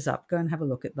episode is up. Go and have a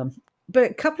look at them.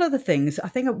 But a couple of the things, I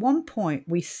think at one point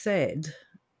we said,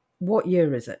 what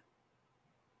year is it?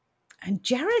 And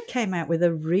Jarrad came out with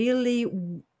a really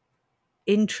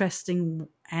interesting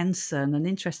answer and an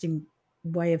interesting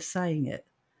way of saying it.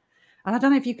 And I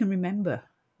don't know if you can remember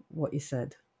what you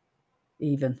said,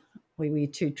 even. We were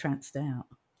too tranced out.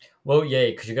 Well, yeah,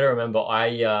 because you got to remember,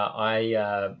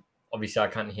 I obviously I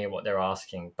can't hear what they're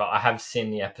asking, but I have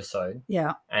seen the episode.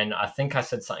 Yeah. And I think I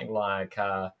said something like...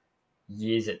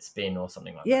 years it's been or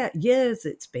something like that. Yeah, years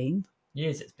it's been.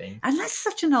 Years it's been. And that's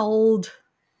such an old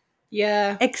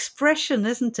expression,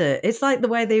 isn't it? It's like the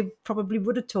way they probably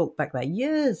would have talked back there.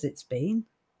 Years it's been.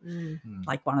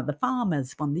 Like one of the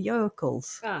farmers, one of the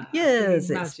yokels.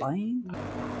 Years it's been.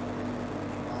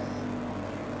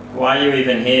 Why are you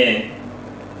even here?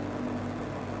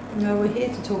 No, we're here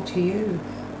to talk to you.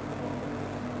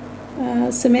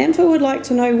 Samantha would like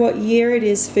to know what year it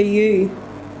is for you.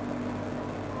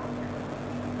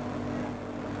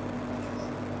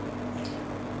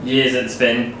 Years it's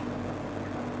been.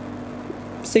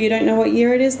 So you don't know what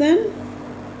year it is then?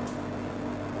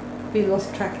 We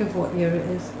lost track of what year it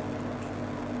is.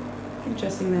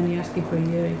 Interesting then, you ask him for a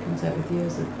year, he comes out with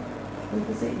years. What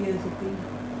was it? Years have been.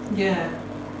 Yeah.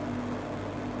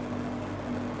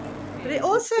 But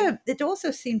it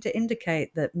also seemed to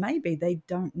indicate that maybe they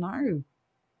don't know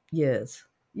years.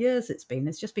 Years it's been.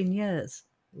 It's just been years.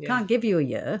 Yeah. Can't give you a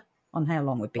year on how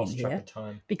long we've been here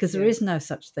because there is no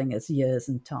such thing as years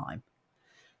and time.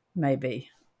 Maybe.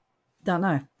 Don't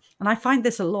know. And I find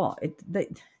this a lot. They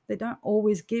don't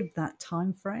always give that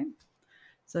time frame.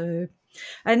 So,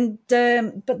 and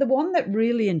but the one that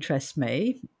really interests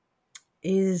me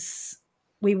is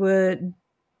we were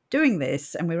doing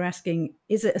this and we were asking,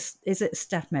 is it a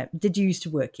staff member? Did you used to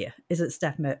work here? Is it a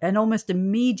staff member? And almost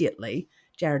immediately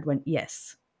Jarrad went,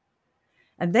 yes.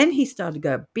 And then he started to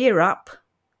go, beer up,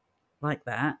 like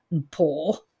that, and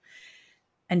pour.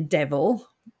 and devil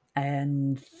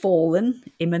and fallen,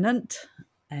 imminent,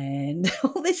 and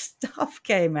all this stuff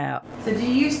came out. So do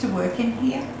you used to work in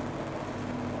here?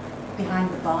 Behind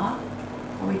the bar?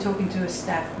 Are we talking to a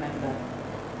staff member?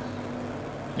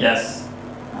 Yes.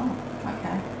 Oh,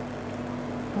 okay.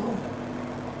 Cool.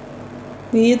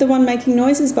 Were you the one making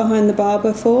noises behind the bar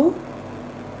before?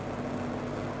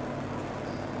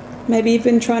 Maybe you've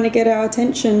been trying to get our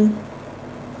attention.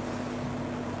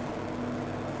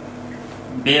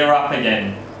 Beer up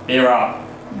again. Beer up.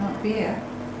 Not beer.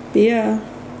 Beer.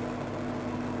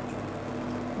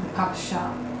 The cup's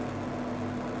shut.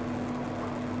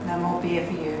 No more beer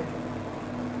for you.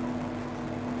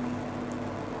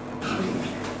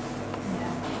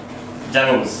 Yeah.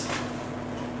 Devils.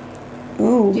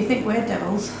 Oh, Do you think we're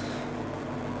devils?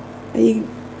 are you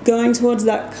going towards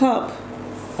that cup?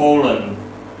 Fallen.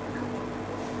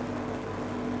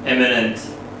 Imminent.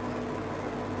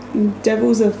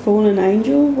 Devil's a fallen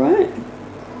angel, right?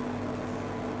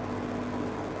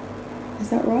 Is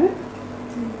that right?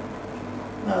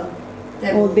 Well,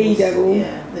 Or the devil.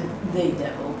 Yeah, the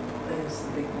devil is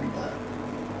the big one. But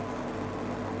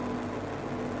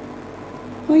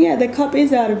Oh yeah, the cup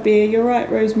is out of beer. You're right,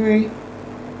 Rosemary.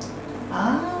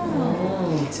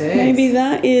 oh, It is. Maybe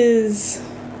that is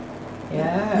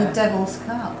Yeah. the devil's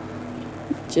cup.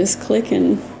 just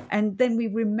clicking. And then we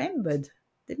remembered,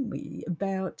 didn't we,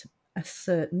 about a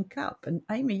certain cup. And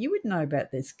Amy, you would know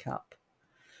about this cup.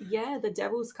 Yeah, the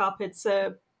Devil's Cup. It's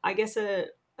I guess a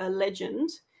legend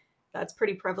that's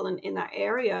pretty prevalent in that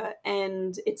area,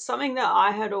 and it's something that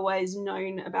I had always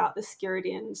known about the Skirrid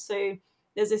Inn. So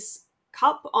there's this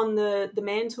cup on the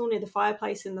mantle near the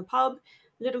fireplace in the pub,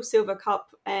 little silver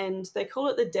cup, and they call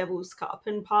it the Devil's Cup.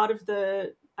 And part of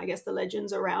the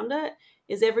legends around it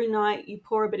is every night you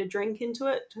pour a bit of drink into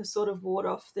it to sort of ward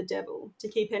off the devil, to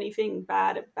keep anything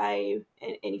bad at bay,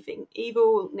 anything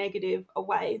evil, negative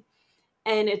away.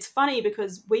 And it's funny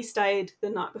because we stayed the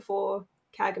night before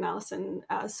Cag and Alison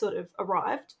sort of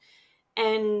arrived,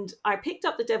 and I picked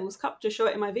up the Devil's Cup to show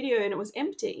it in my video, and it was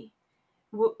empty.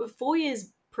 4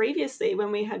 years previously,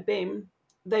 when we had been,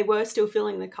 they were still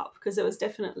filling the cup because there was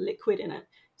definite liquid in it.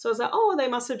 So I was like, oh, they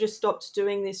must have just stopped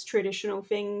doing this traditional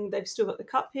thing. They've still got the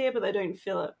cup here, but they don't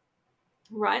fill it.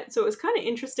 Right? So it was kind of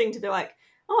interesting to be like,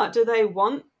 oh, do they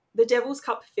want the Devil's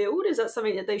Cup filled? Is that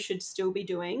something that they should still be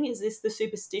doing? Is this the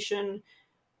superstition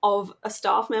of a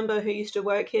staff member who used to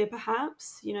work here,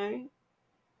 perhaps, you know?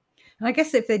 And I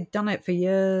guess if they'd done it for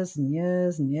years and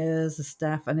years and years, the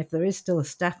staff, and if there is still a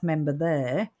staff member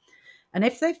there, and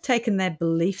if they've taken their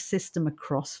belief system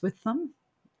across with them,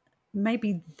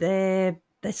 maybe they've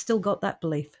still got that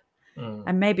belief.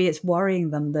 And maybe it's worrying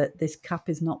them that this cup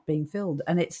is not being filled.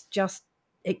 And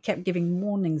it kept giving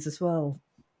warnings as well.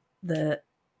 That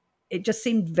it just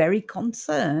seemed very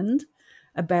concerned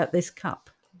about this cup.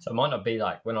 So it might not be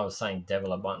like when I was saying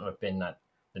devil, it might not have been that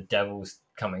the devil's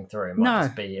coming through. It might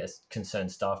just be a concerned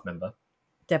staff member.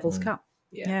 Devil's cup.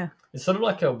 Yeah. It's sort of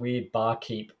like a weird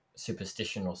barkeep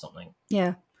superstition or something.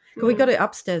 Yeah. We got it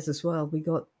upstairs as well. We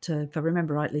got, if I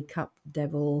remember rightly, cup,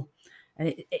 devil,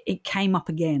 and it came up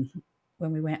again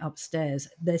when we went upstairs.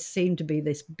 There seemed to be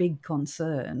this big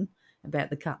concern about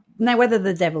the cup. Now, whether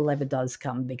the devil ever does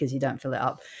come because you don't fill it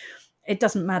up, it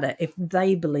doesn't matter if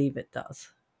they believe it does.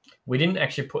 We didn't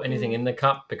actually put anything in the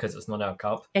cup because it's not our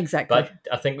cup. Exactly. But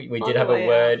I think we did have a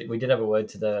word. We did have a word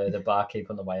to the barkeep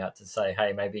on the way out to say,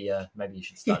 hey, maybe you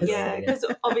should start doing it again. Because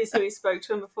obviously we spoke to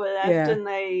them before they left, and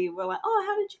they were like, oh,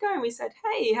 how did you go? And we said,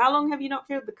 hey, how long have you not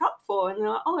filled the cup for? And they're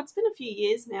like, oh, it's been a few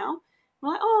years now. We're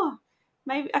like, oh,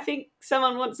 maybe I think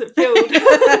someone wants it filled.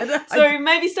 So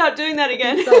maybe start doing that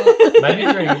again.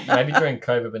 maybe during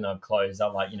COVID when they're closed,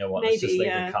 I'm like, you know what, let's just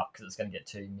leave the cup because it's going to get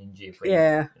too ninja if we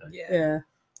Yeah.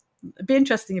 It'd be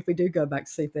interesting if we do go back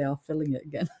to see if they are filling it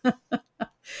again.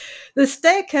 The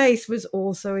staircase was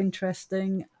also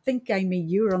interesting. I think, Amy,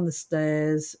 you were on the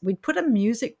stairs. We'd put a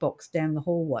music box down the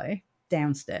hallway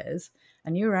downstairs,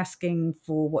 and you were asking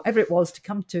for whatever it was to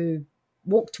come to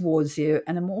walk towards you,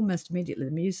 and almost immediately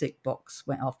the music box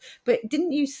went off. But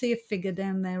didn't you see a figure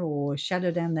down there or a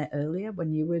shadow down there earlier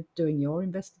when you were doing your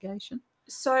investigation?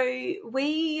 So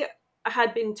we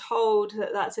had been told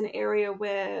that that's an area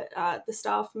where the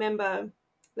staff member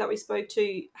that we spoke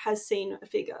to has seen a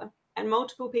figure, and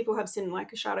multiple people have seen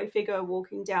like a shadow figure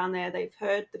walking down there. They've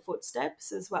heard the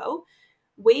footsteps as well.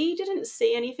 We didn't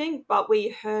see anything, but we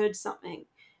heard something.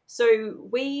 So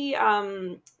we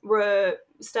were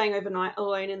staying overnight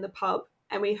alone in the pub,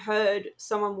 and we heard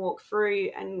someone walk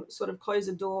through and sort of close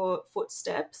the door,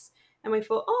 footsteps, and we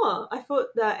thought, I thought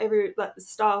that the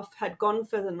staff had gone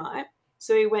for the night.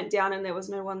 So we went down and there was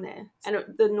no one there. And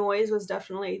the noise was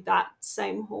definitely that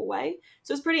same hallway.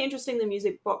 So it was pretty interesting. The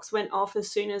music box went off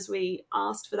as soon as we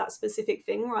asked for that specific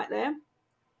thing right there.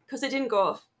 Because it didn't go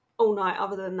off all night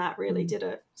other than that, really, did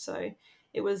it? So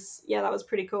it was, that was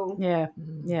pretty cool. Yeah,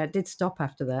 it did stop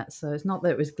after that. So it's not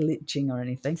that it was glitching or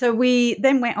anything. So we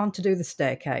then went on to do the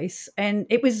staircase. And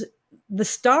it was, the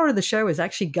star of the show was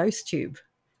actually Ghost Tube,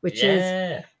 which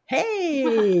is...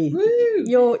 Hey,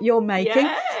 you're making.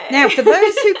 Yay. Now, for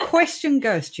those who question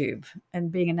Ghost Tube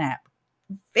and being an app,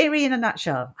 very in a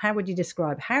nutshell, how would you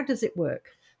describe? How does it work?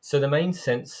 So the main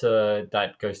sensor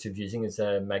that Ghost Tube's using is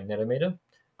a magnetometer.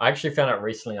 I actually found out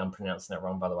recently, I'm pronouncing it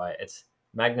wrong, by the way. It's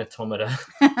magnetometer.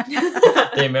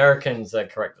 The Americans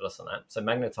corrected us on that. So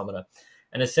magnetometer.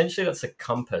 And essentially that's a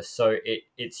compass. So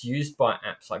it's used by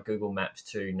apps like Google Maps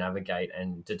to navigate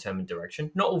and determine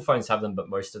direction. Not all phones have them, but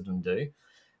most of them do.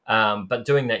 But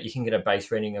doing that, you can get a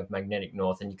base reading of magnetic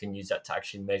north, and you can use that to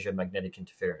actually measure magnetic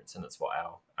interference, and that's what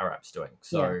our app's doing.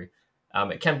 So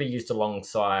it can be used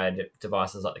alongside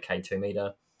devices like the K2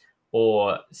 meter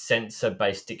or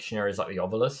sensor-based dictionaries like the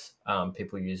Ovilus.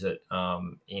 People use it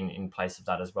in place of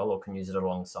that as well, or can use it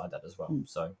alongside that as well.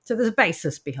 So there's a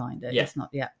basis behind it. Yeah. It's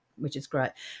not, which is great.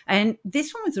 And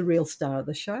this one was a real star of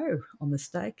the show on the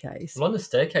staircase. Well, on the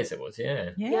staircase it was,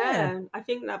 Yeah, I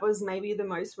think that was maybe the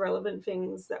most relevant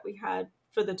things that we had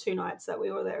for the 2 nights that we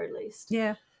were there, at least.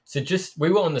 Yeah. So we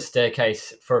were on the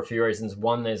staircase for a few reasons.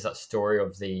 One, there's that story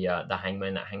of the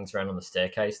hangman that hangs around on the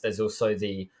staircase. There's also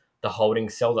the holding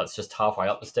cell that's just halfway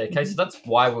up the staircase. So that's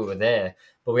why we were there.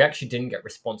 But we actually didn't get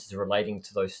responses relating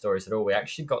to those stories at all. We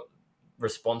actually got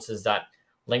responses that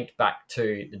linked back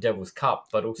to the Devil's Cup,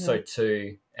 but also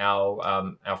to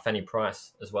our Fanny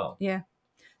Price as well. Yeah.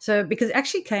 So because it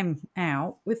actually came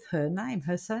out with her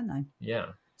surname. Yeah.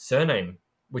 Surname,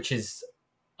 which is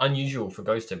unusual for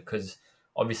Ghost Tube because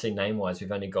obviously name-wise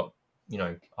we've only got,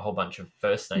 a whole bunch of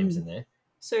first names in there.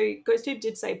 So Ghost Tube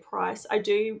did say Price. I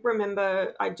do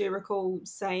recall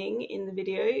saying in the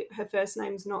video her first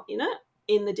name's not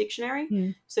in the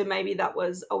dictionary. So maybe that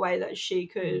was a way that she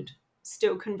could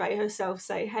still convey herself,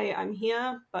 say, hey, I'm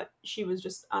here, but she was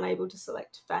just unable to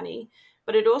select Fanny.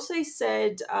 But it also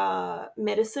said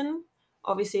medicine.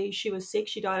 Obviously, she was sick.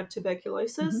 She died of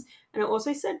tuberculosis. And it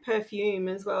also said perfume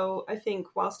as well, I think,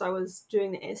 whilst I was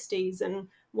doing the SDs. And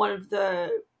one of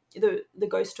the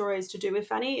ghost stories to do with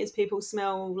Fanny is people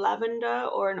smell lavender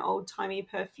or an old-timey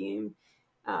perfume,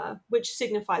 which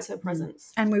signifies her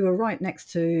presence. And we were right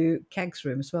next to Kag's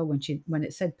room as well when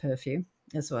it said perfume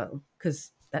as well, because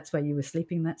that's where you were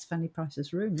sleeping. That's Fanny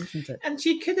Price's room, isn't it? And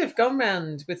she could have gone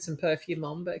round with some perfume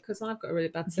on, but because I've got a really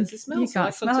bad sense of smell, You so I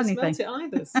can't smell couldn't anything. smell it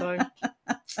either. So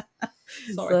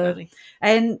sorry, Fanny.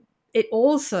 And it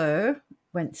also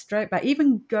went straight back.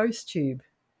 Even Ghost Tube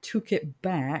took it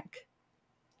back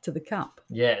to the cup.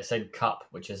 Yeah, it said cup,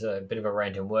 which is a bit of a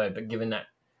random word, but given that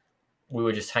we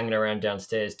were just hanging around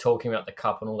downstairs talking about the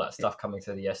cup and all that stuff coming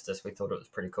through the Estes, we thought it was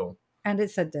pretty cool. And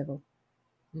it said devil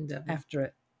after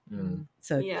it.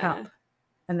 So cup.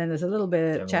 And then there's a little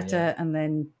bit of chatter and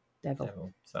then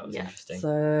devil. So that was interesting.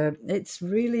 So it's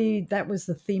really, that was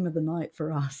the theme of the night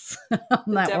for us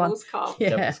on that Devil's one. Cup. Yeah.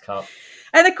 Devil's Cup.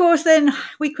 And of course then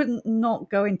we couldn't not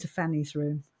go into Fanny's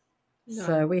room. No.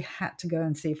 So we had to go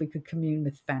and see if we could commune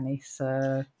with Fanny.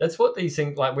 So that's what these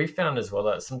things, like we found as well,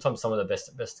 that sometimes some of the best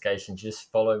investigations just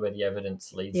follow where the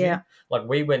evidence leads you. Like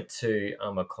we went to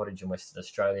a cottage in Western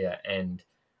Australia and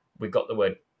we got the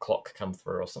word clock come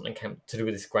through, or something came to do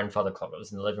with this grandfather clock that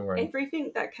was in the living room.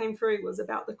 Everything that came through was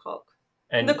about the clock.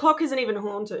 And the clock isn't even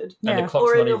haunted. And the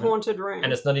clock's or not in a even, haunted room.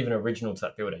 And it's not even original to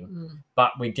that building.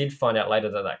 But we did find out later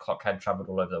that clock had travelled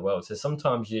all over the world. So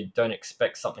sometimes you don't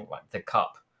expect something like the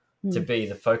cup to be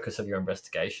the focus of your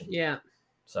investigation. Yeah.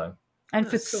 So. And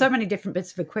for so many different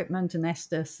bits of equipment and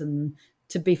Estes, and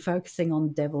to be focusing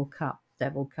on Devil Cup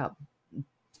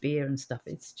beer and stuff,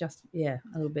 it's just a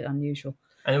little bit unusual.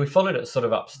 And we followed it sort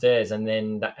of upstairs, and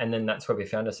then that's where we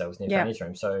found ourselves, near Fanny's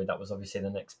room. So that was obviously the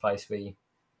next place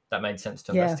that made sense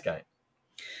to investigate.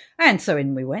 And so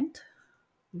in we went.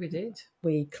 We did.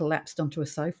 We collapsed onto a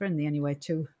sofa in the only way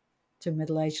two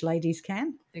middle-aged ladies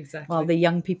can. Exactly. While the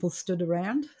young people stood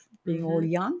around, being all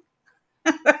young.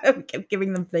 We kept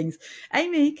giving them things.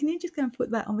 Amy, can you just go and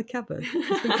put that on the cupboard?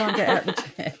 Because we can't get out the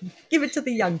chair. Give it to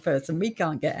the young person. We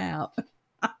can't get out.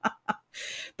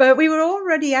 But we were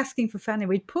already asking for Fanny.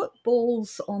 We'd put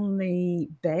balls on the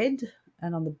bed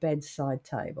and on the bedside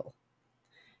table.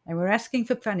 And we're asking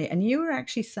for Fanny. And you were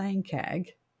actually saying,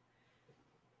 Kag,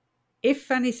 if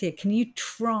Fanny's here, can you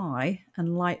try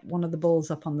and light one of the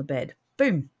balls up on the bed?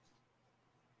 Boom.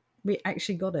 We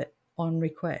actually got it on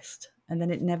request. And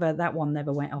then that one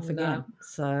never went off No. again.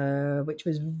 So, which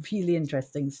was really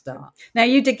interesting start. Now,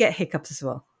 you did get hiccups as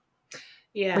well,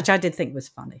 Yeah. which I did think was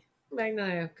funny. I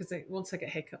know, because once I get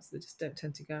hiccups, they just don't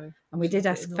tend to go. And we which is did a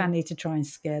bit ask annoying. Fanny to try and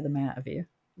scare them out of you,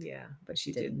 Yeah. but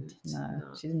she didn't. No,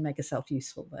 No. she didn't make herself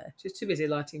useful there. She was too busy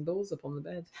lighting balls up on the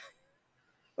bed.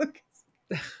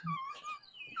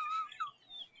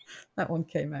 That one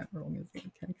came out wrong, isn't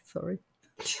it? Okay, sorry.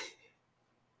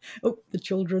 Oh, the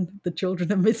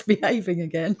children are misbehaving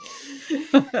again.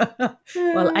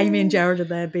 Well, Amy and Jarrad are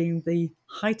there being the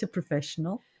height of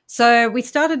professional. So we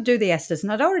started to do the esters,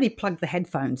 and I'd already plugged the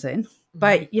headphones in.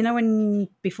 But you know, when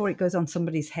before it goes on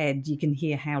somebody's head, you can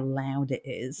hear how loud it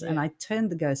is. Yeah. And I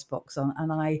turned the ghost box on,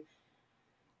 and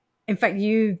in fact,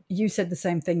 you said the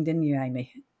same thing, didn't you,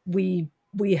 Amy?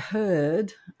 We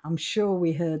heard, I'm sure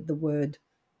we heard the word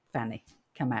Fanny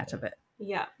come out of it.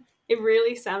 Yeah. It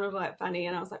really sounded like Fanny,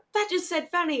 and I was like, that just said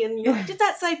Fanny, and you're like, did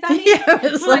that say Fanny? Yeah,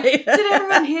 it was like, did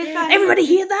everyone hear Fanny? Everybody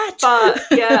hear that?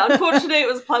 But yeah, unfortunately,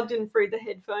 it was plugged in through the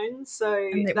headphones, so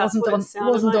And it that's wasn't what on, it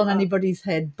sounded wasn't like, on but anybody's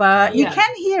head, but you Yeah.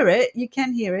 can hear it. You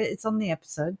can hear it. It's on the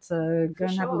episode, so go for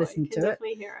and have a sure, listen you can to it.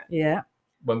 definitely hear it. Yeah.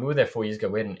 When we were there 4 years ago,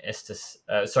 we had an Estes,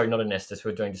 sorry, not an Estes,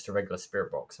 we were doing just a regular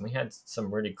spirit box, and we had some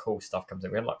really cool stuff come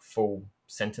through. We had like full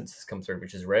sentences come through,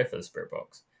 which is rare for the spirit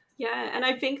box. Yeah, and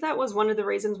I think that was one of the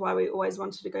reasons why we always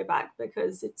wanted to go back,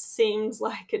 because it seems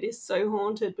like it is so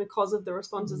haunted because of the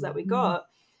responses that we got.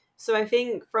 So I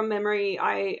think from memory,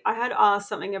 I had asked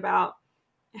something about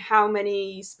how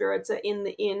many spirits are in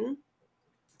the inn,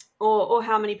 or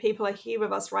how many people are here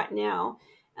with us right now,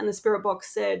 and the spirit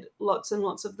box said lots and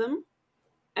lots of them.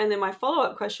 And then my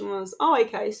follow-up question was, oh,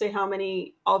 okay, so how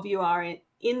many of you are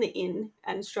in the inn?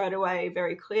 And straight away,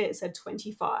 very clear, it said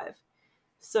 25.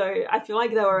 So I feel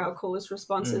like they were our coolest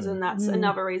responses, and that's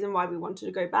another reason why we wanted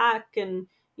to go back and,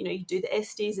 you know, you do the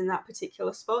Estes in that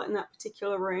particular spot, in that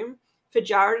particular room. For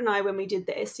Jarrad and I, when we did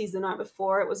the Estes the night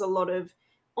before, it was a lot of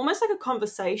almost like a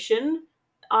conversation.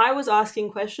 I was asking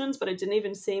questions, but it didn't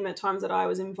even seem at times that I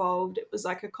was involved. It was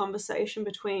like a conversation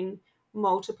between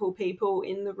multiple people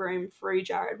in the room through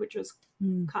Jarrad, which was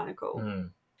kind of cool.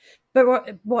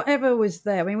 But whatever was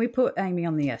there, I mean, we put Amy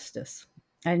on the Estes,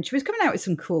 and she was coming out with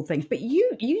some cool things. But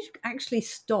you actually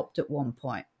stopped at one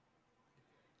point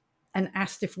and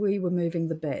asked if we were moving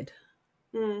the bed.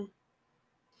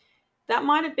 That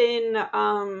might have been,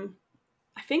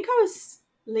 I think I was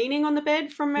leaning on the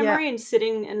bed from memory, and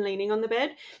sitting and leaning on the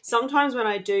bed. Sometimes when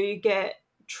I do get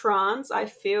trance, I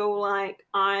feel like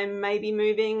I'm maybe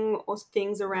moving, or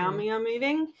things around me are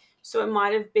moving. So it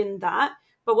might have been that.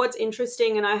 But what's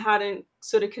interesting, and I hadn't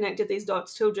sort of connected these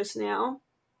dots till just now,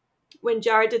 when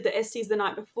Jarrad did the Estes the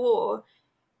night before,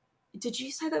 did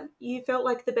you say that you felt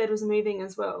like the bed was moving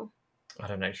as well? I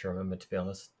don't actually remember, to be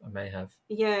honest. I may have.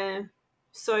 Yeah.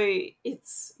 So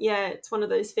it's one of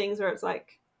those things where it's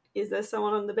like, is there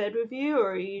someone on the bed with you,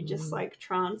 or are you just like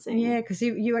trancing? Yeah, because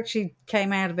you actually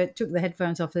came out of it, took the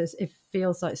headphones off. It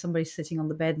feels like somebody's sitting on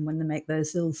the bed, and when they make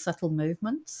those little subtle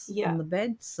movements on the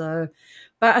bed. So,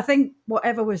 but I think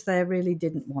whatever was there really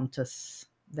didn't want us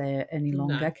there any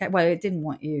longer. No. Well, it didn't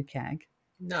want you, Cag.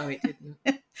 No, it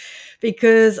didn't.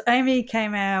 Because Amy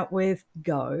came out with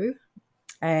go,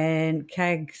 and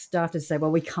Cag started to say,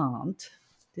 well, we can't,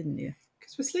 didn't you?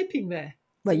 Because we're sleeping there.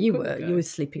 Well, So you couldn't were. go. You were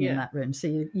sleeping in Yeah. that room, so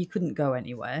you couldn't go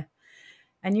anywhere.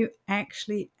 And you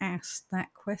actually asked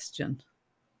that question.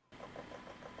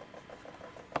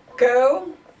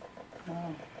 Go?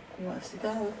 Oh, he wants to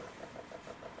go.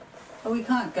 Oh, we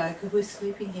can't go because we're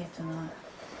sleeping here tonight.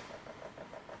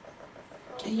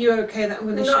 Are you okay that I'm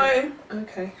going to No.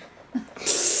 Okay.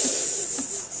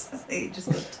 You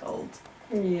just got told.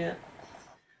 Yeah.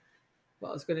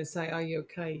 Well, I was going to say, are you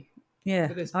okay? Yeah.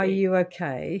 For this Are week? you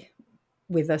okay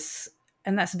with us?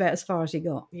 And that's about as far as you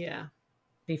got Yeah.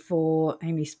 before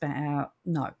Amy spat out,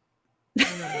 no. I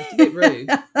know, it's a bit rude.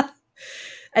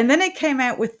 And then it came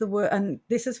out with the word, and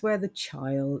this is where the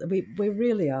child, we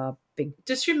really are big.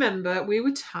 Just remember, we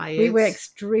were tired. We were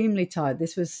extremely tired.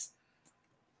 This was,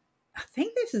 I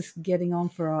think this is getting on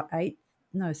for our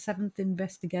 7th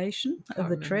investigation of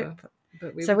the Can't trip. remember,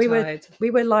 but we So were tired.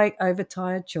 we were like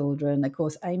overtired children. Of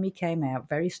course, Amy came out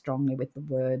very strongly with the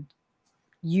word,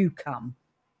 you come,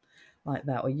 like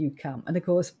that, or you come. And of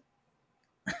course,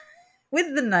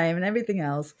 with the name and everything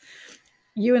else,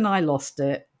 you and I lost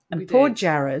it. And We poor did.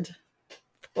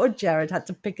 Jarrad had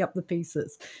to pick up the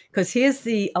pieces, because here's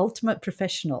the ultimate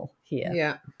professional here.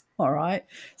 Yeah. All right.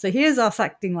 So here's us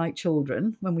acting like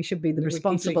children when we should be the We're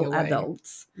responsible giggling away.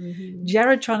 adults. Mm-hmm.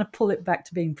 Jarrad trying to pull it back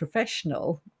to being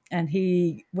professional. And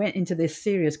he went into this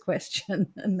serious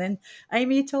question. And then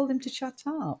Amy told him to shut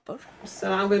up.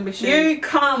 So I'm going to be showing. You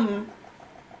come.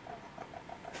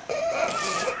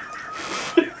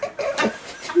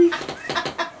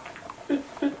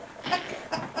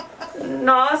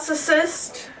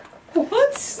 narcissist.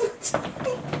 What?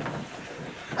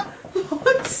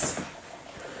 What?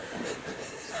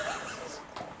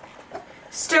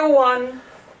 Still one.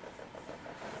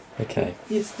 Okay.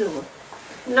 You're still.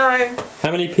 No.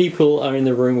 How many people are in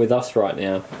the room with us right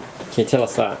now? Can you tell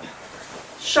us that?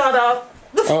 Shut up.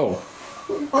 Oh.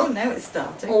 Oh, now it's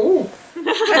starting. Oh.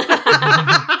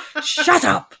 Shut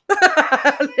up.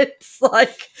 It's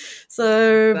like,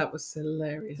 so. That was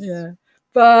hilarious. Yeah.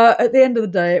 But at the end of the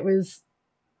day, it was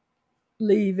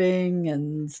leaving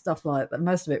and stuff like that.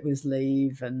 Most of it was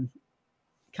leave and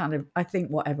kind of, I think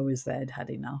whatever was there had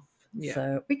enough. Yeah.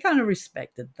 So we kind of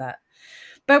respected that.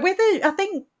 But with it, I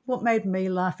think what made me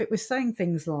laugh, it was saying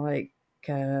things like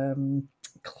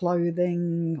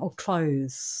clothing or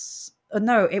clothes.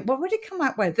 No, what would it come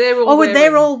out with?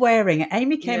 They're all wearing it.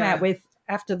 Amy came Yeah. out with,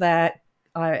 after that,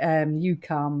 you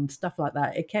come, stuff like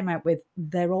that. It came out with,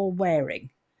 they're all wearing.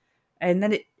 And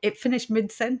then it finished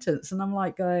mid-sentence. And I'm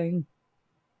like going,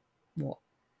 what?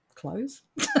 Clothes?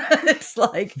 It's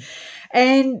like,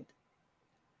 and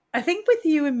I think with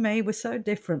you and me, we're so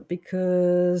different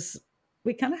because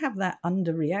we kind of have that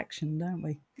underreaction, don't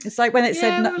we? It's like when it said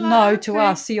Yeah, we're like, no to okay.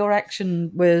 us, your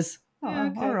action was, oh, Yeah,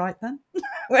 okay. all right then.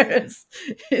 Whereas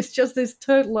it's just this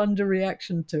total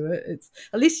underreaction to it. It's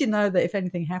at least you know that if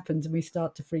anything happens and we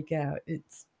start to freak out,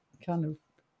 it's kind of,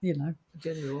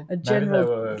 General. a general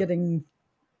were- getting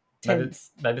tense.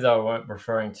 Maybe they weren't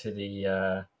referring to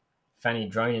the Fanny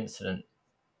drone incident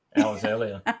hours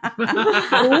earlier.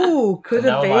 Oh, could And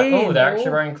they have were been. like, oh, they're actually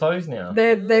wearing clothes now.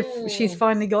 She's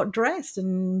finally got dressed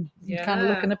and kind of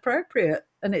Yeah. looking appropriate.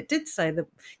 And it did say that,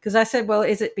 because I said, well,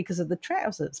 is it because of the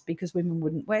trousers? Because women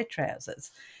wouldn't wear trousers.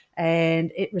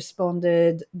 And it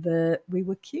responded that we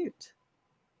were cute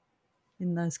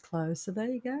in those clothes. So there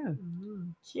you go.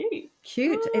 Cute.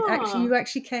 Cute. Ah. You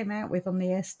actually came out with on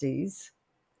the Estes,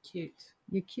 Cute.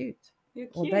 you're cute. You're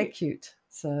Or cute. they're cute.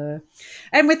 So,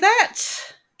 and with that,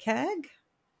 Cag,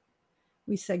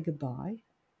 we said goodbye.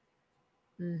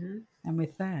 Mm-hmm. And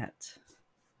with that,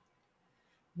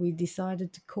 we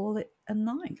decided to call it a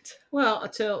night. Well,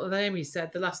 until Amy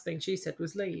said, the last thing she said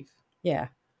was leave. Yeah.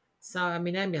 So, I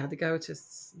mean, Amy had to go to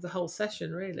the whole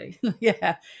session, really.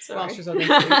 Yeah. While Sorry. she was on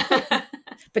interview.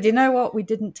 But you know what? We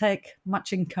didn't take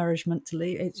much encouragement to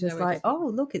leave. It's just No, we like, didn't. oh,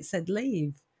 look, it said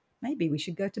leave. Maybe we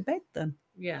should go to bed then.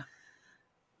 Yeah.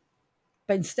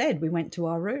 But instead, we went to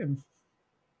our room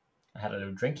I had a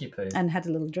little drinky poo. and had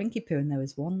a little drinky poo, and there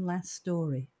was one last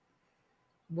story.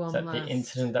 Is that the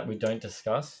incident that we don't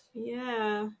discuss?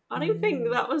 Yeah. I don't think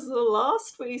that was the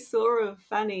last we saw of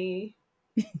Fanny.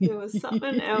 There was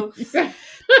something else.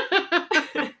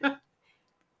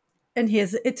 And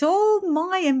it's all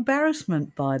my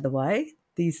embarrassment, by the way,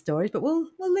 these stories, but we'll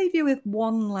leave you with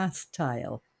one last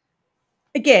tale.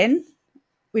 Again,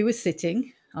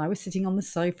 I was sitting on the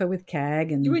sofa with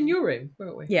Cag, and You were in your room,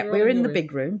 weren't we? yeah, all we were in your the room.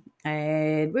 big room,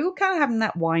 and we were kind of having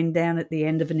that wind down at the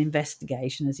end of an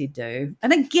investigation, as you do.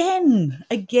 And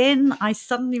again, I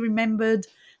suddenly remembered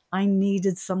I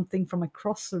needed something from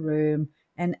across the room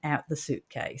and out the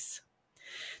suitcase.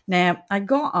 Now, I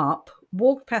got up,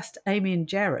 walked past Amy and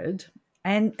Jarrad,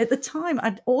 and at the time,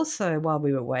 I'd also, while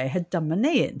we were away, had done my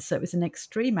knee in, so it was an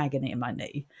extreme agony in my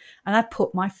knee, and I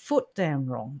put my foot down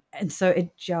wrong, and so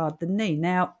it jarred the knee.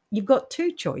 Now, you've got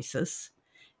two choices.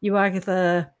 You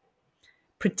either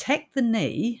protect the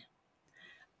knee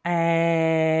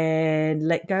and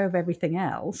let go of everything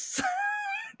else,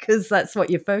 because that's what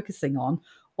you're focusing on,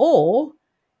 or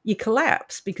you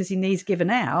collapse because your knee's given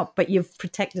out, but you've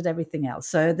protected everything else.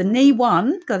 So the knee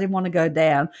won because I didn't want to go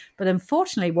down. But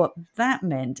unfortunately, what that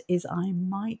meant is I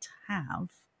might have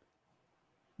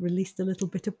released a little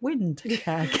bit of wind.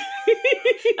 Cag.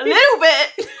 A little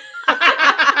bit.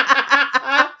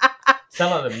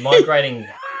 Sound like the migrating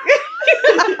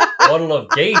waddle of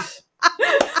geese.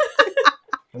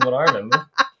 From what I remember.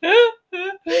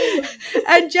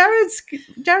 And Jared's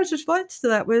response to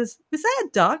that was that a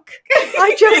duck?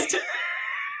 I just,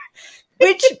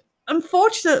 which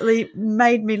unfortunately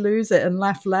made me lose it and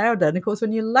laugh louder. And of course,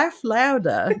 when you laugh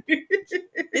louder,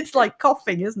 it's like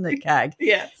coughing, isn't it, Cag?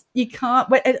 Yes. You can't.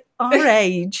 At our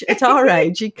age,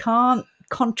 you can't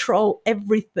control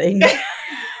everything.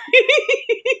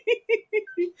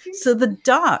 So the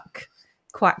duck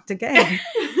quacked again.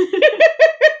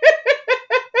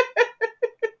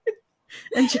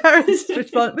 And Jared's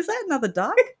response was that another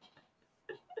duck?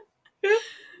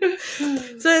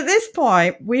 So at this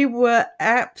point, we were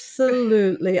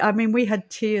absolutely, I mean, we had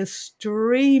tears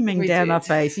streaming down our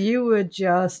face. You were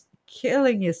just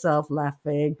killing yourself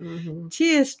laughing, Mm-hmm.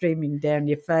 tears streaming down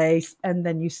your face, and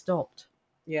then you stopped.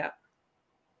 Yeah.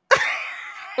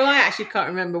 Well, I actually can't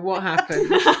remember what happened.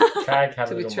 Cag had a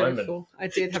To be little moment. truthful, I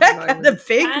did have Jack a had a moment.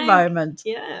 big Thank- moment.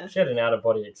 Yeah. She had an out of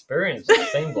body experience, it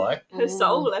seemed like. Her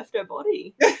soul left her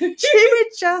body.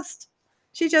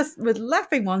 She just was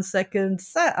laughing 1 second,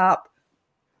 sat up,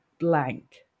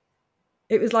 blank.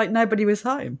 It was like nobody was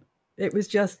home. It was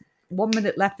just 1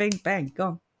 minute laughing, bang,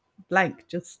 gone. Blank,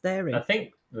 just staring. I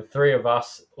think the three of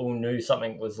us all knew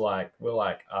something was like, we're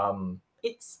like,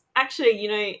 It's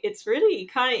actually, it's really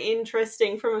kind of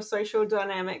interesting from a social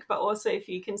dynamic, but also if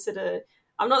you consider,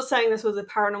 I'm not saying this was a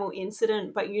paranormal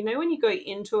incident, but when you go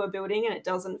into a building and it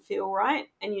doesn't feel right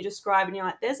and you describe and you're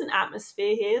like, there's an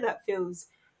atmosphere here that feels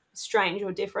strange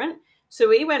or different. So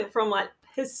we went from like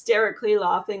hysterically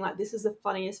laughing, like this is the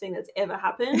funniest thing that's ever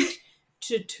happened,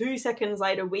 to 2 seconds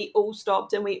later, we all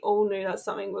stopped and we all knew that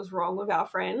something was wrong with our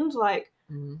friend. Like,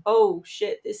 oh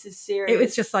shit, this is serious. It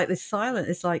was just like this silent.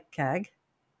 It's like, Cag.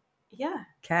 Yeah.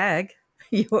 Cag.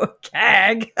 You're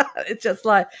Cag. It's just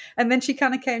like, and then she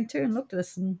kind of came to and looked at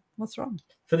us and, what's wrong?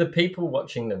 for the people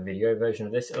watching the video version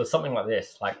of this, it was something like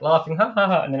this, like laughing, ha ha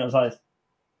ha, and then it was like,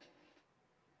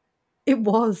 It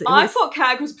was. I thought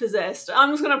Cag was possessed.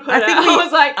 I'm just going to put it think out. I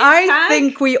was like, I Cag?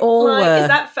 think we all Like, were. is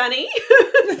that Fanny?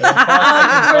 and then 5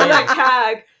 seconds Or is that later,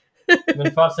 Cag? and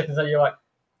then 5 seconds later, you're like,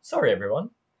 sorry everyone,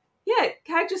 Yeah,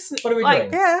 Cag just what are we like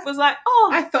doing? Yeah. was like,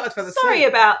 oh, I thought I'd fell sorry asleep.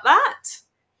 about that.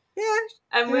 Yeah.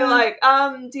 And we Yeah. were like,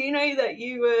 do you know that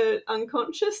you were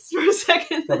unconscious for a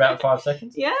second? For about 5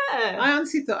 seconds. Yeah. I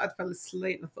honestly thought I'd fell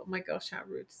asleep. I thought, oh my gosh, how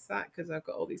rude is that? Because I've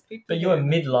got all these people. But you here. were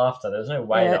mid laughter. There was no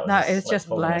way Yeah, that was no, a it was sleep just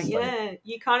falling blank. asleep. Yeah,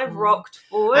 you kind of rocked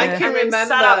forward I and can then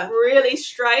remember. sat up really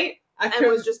straight I and can,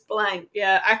 was just blank.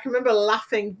 yeah, I can remember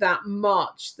laughing that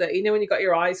much that, you know, when you got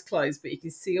your eyes closed, but you can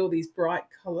see all these bright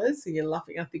colours and you're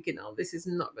laughing. I'm thinking, oh, this is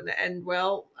not going to end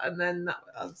well. And then that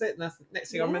was it. And that's the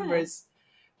next thing I remember Yeah. is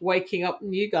waking up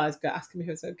and you guys got asking me if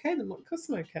I was okay. And I'm like, of course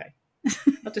I'm okay.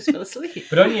 I just fell asleep.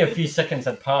 But only a few seconds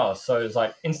had passed, so it was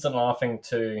like instant laughing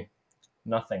to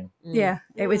nothing. Yeah,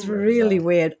 it was Mm. really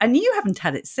weird. And you haven't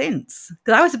had it since.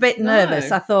 Because I was a bit No.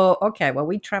 nervous. I thought, okay, well,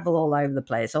 we travel all over the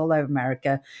place, all over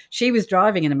America. She was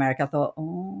driving in America. I thought,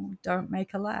 oh, don't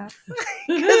make her laugh.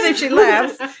 Because if she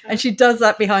laughs and she does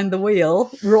that behind the wheel,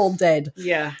 we're all dead.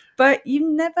 Yeah. But you've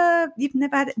never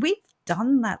had it. We've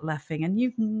done that laughing and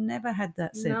you've never had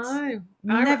that since. No.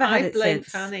 Never had I it blame since.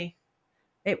 Fanny.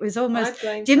 It was I almost...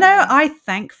 blame Do you know, Fanny. I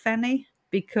thank Fanny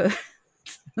because...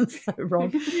 That's so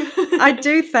wrong. I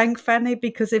do thank Fanny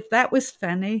because if that was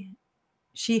Fanny,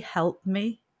 she helped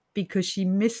me because she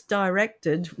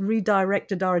redirected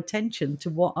our attention to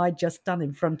what I'd just done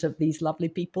in front of these lovely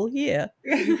people here.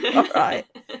 All right.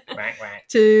 Quack, quack.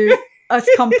 To us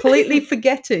completely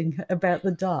forgetting about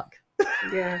the dark.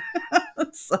 Yeah.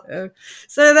 So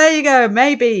there you go.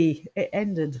 Maybe it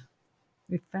ended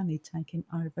with Fanny taking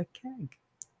over Cag.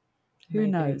 Who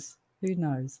Maybe. knows? Who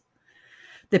knows?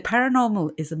 The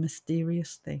paranormal is a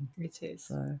mysterious thing. It is.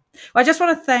 So I just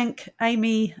want to thank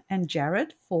Amy and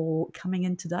Jarrad for coming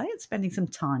in today and spending some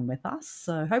time with us.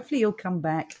 So hopefully you'll come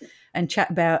back and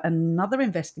chat about another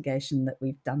investigation that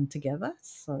we've done together.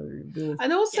 So we'll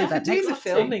And also do for that doing next the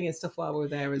time. filming and stuff while we're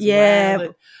there as Yeah.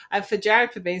 well. And for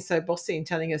Jarrad for being so bossy and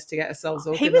telling us to get ourselves He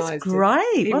organised. was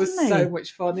great, He was wasn't he? so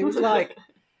much fun. He was like,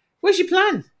 where's your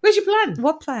plan? Where's your plan?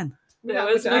 What plan? There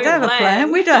We was don't We no don't have a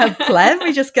plan. We don't have a plan.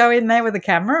 We just go in there with a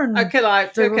camera and Okay,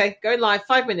 live. Do- Okay, going live.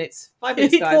 5 minutes. 5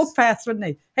 minutes, he'd guys. walk past, wouldn't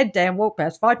he? Head down, walk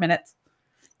past. 5 minutes,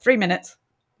 3 minutes,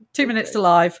 2 minutes to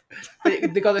live.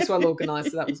 But they got this well organised,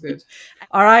 so that was good.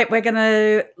 All right, we're going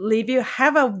to leave you.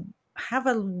 Have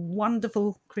a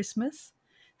wonderful Christmas.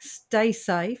 Stay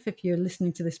safe if you're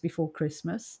listening to this before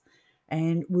Christmas,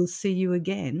 and we'll see you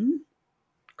again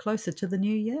closer to the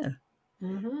new year.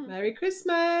 Merry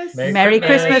Christmas. Merry Merry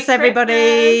Christmas. Christmas,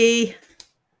 everybody.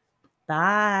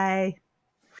 Bye.